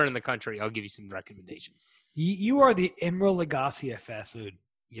 Anywhere in the country, I'll give you some recommendations. You are the Emeril Lagasse of fast food.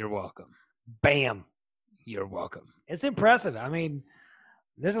 You're welcome. Bam. You're welcome. It's impressive. I mean,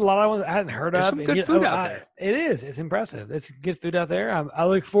 There's a lot of ones I hadn't heard There's of. some and, good food out there. It is. It's impressive. It's good food out there. I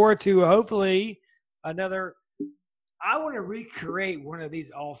look forward to hopefully another. I want to recreate one of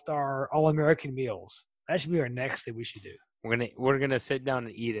these all-American meals. That should be our next thing we should do. We're gonna sit down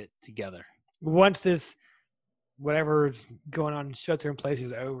and eat it together. Once this whatever's going on shelter in place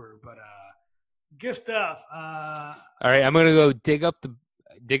is over. But good stuff. All right, I'm gonna go dig up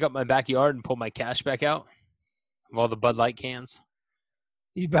my backyard and pull my cash back out of all the Bud Light cans.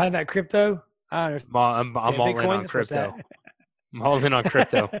 You buying that crypto? I understand. I'm all in on crypto. I'm all in on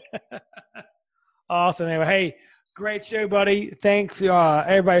crypto. Awesome. Anyway, hey, great show, buddy. Thanks for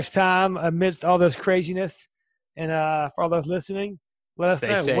everybody's time amidst all this craziness. And for all those listening, let us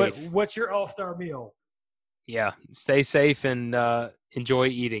know. Safe. What's your all-star meal? Yeah, stay safe and enjoy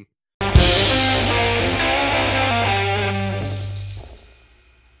eating.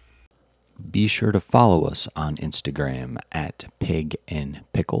 Be sure to follow us on Instagram at Pig and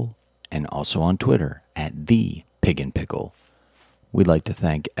Pickle and also on Twitter at The Pig and Pickle. We'd like to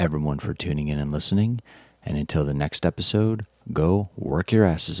thank everyone for tuning in and listening. And until the next episode, go work your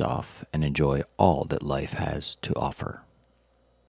asses off and enjoy all that life has to offer.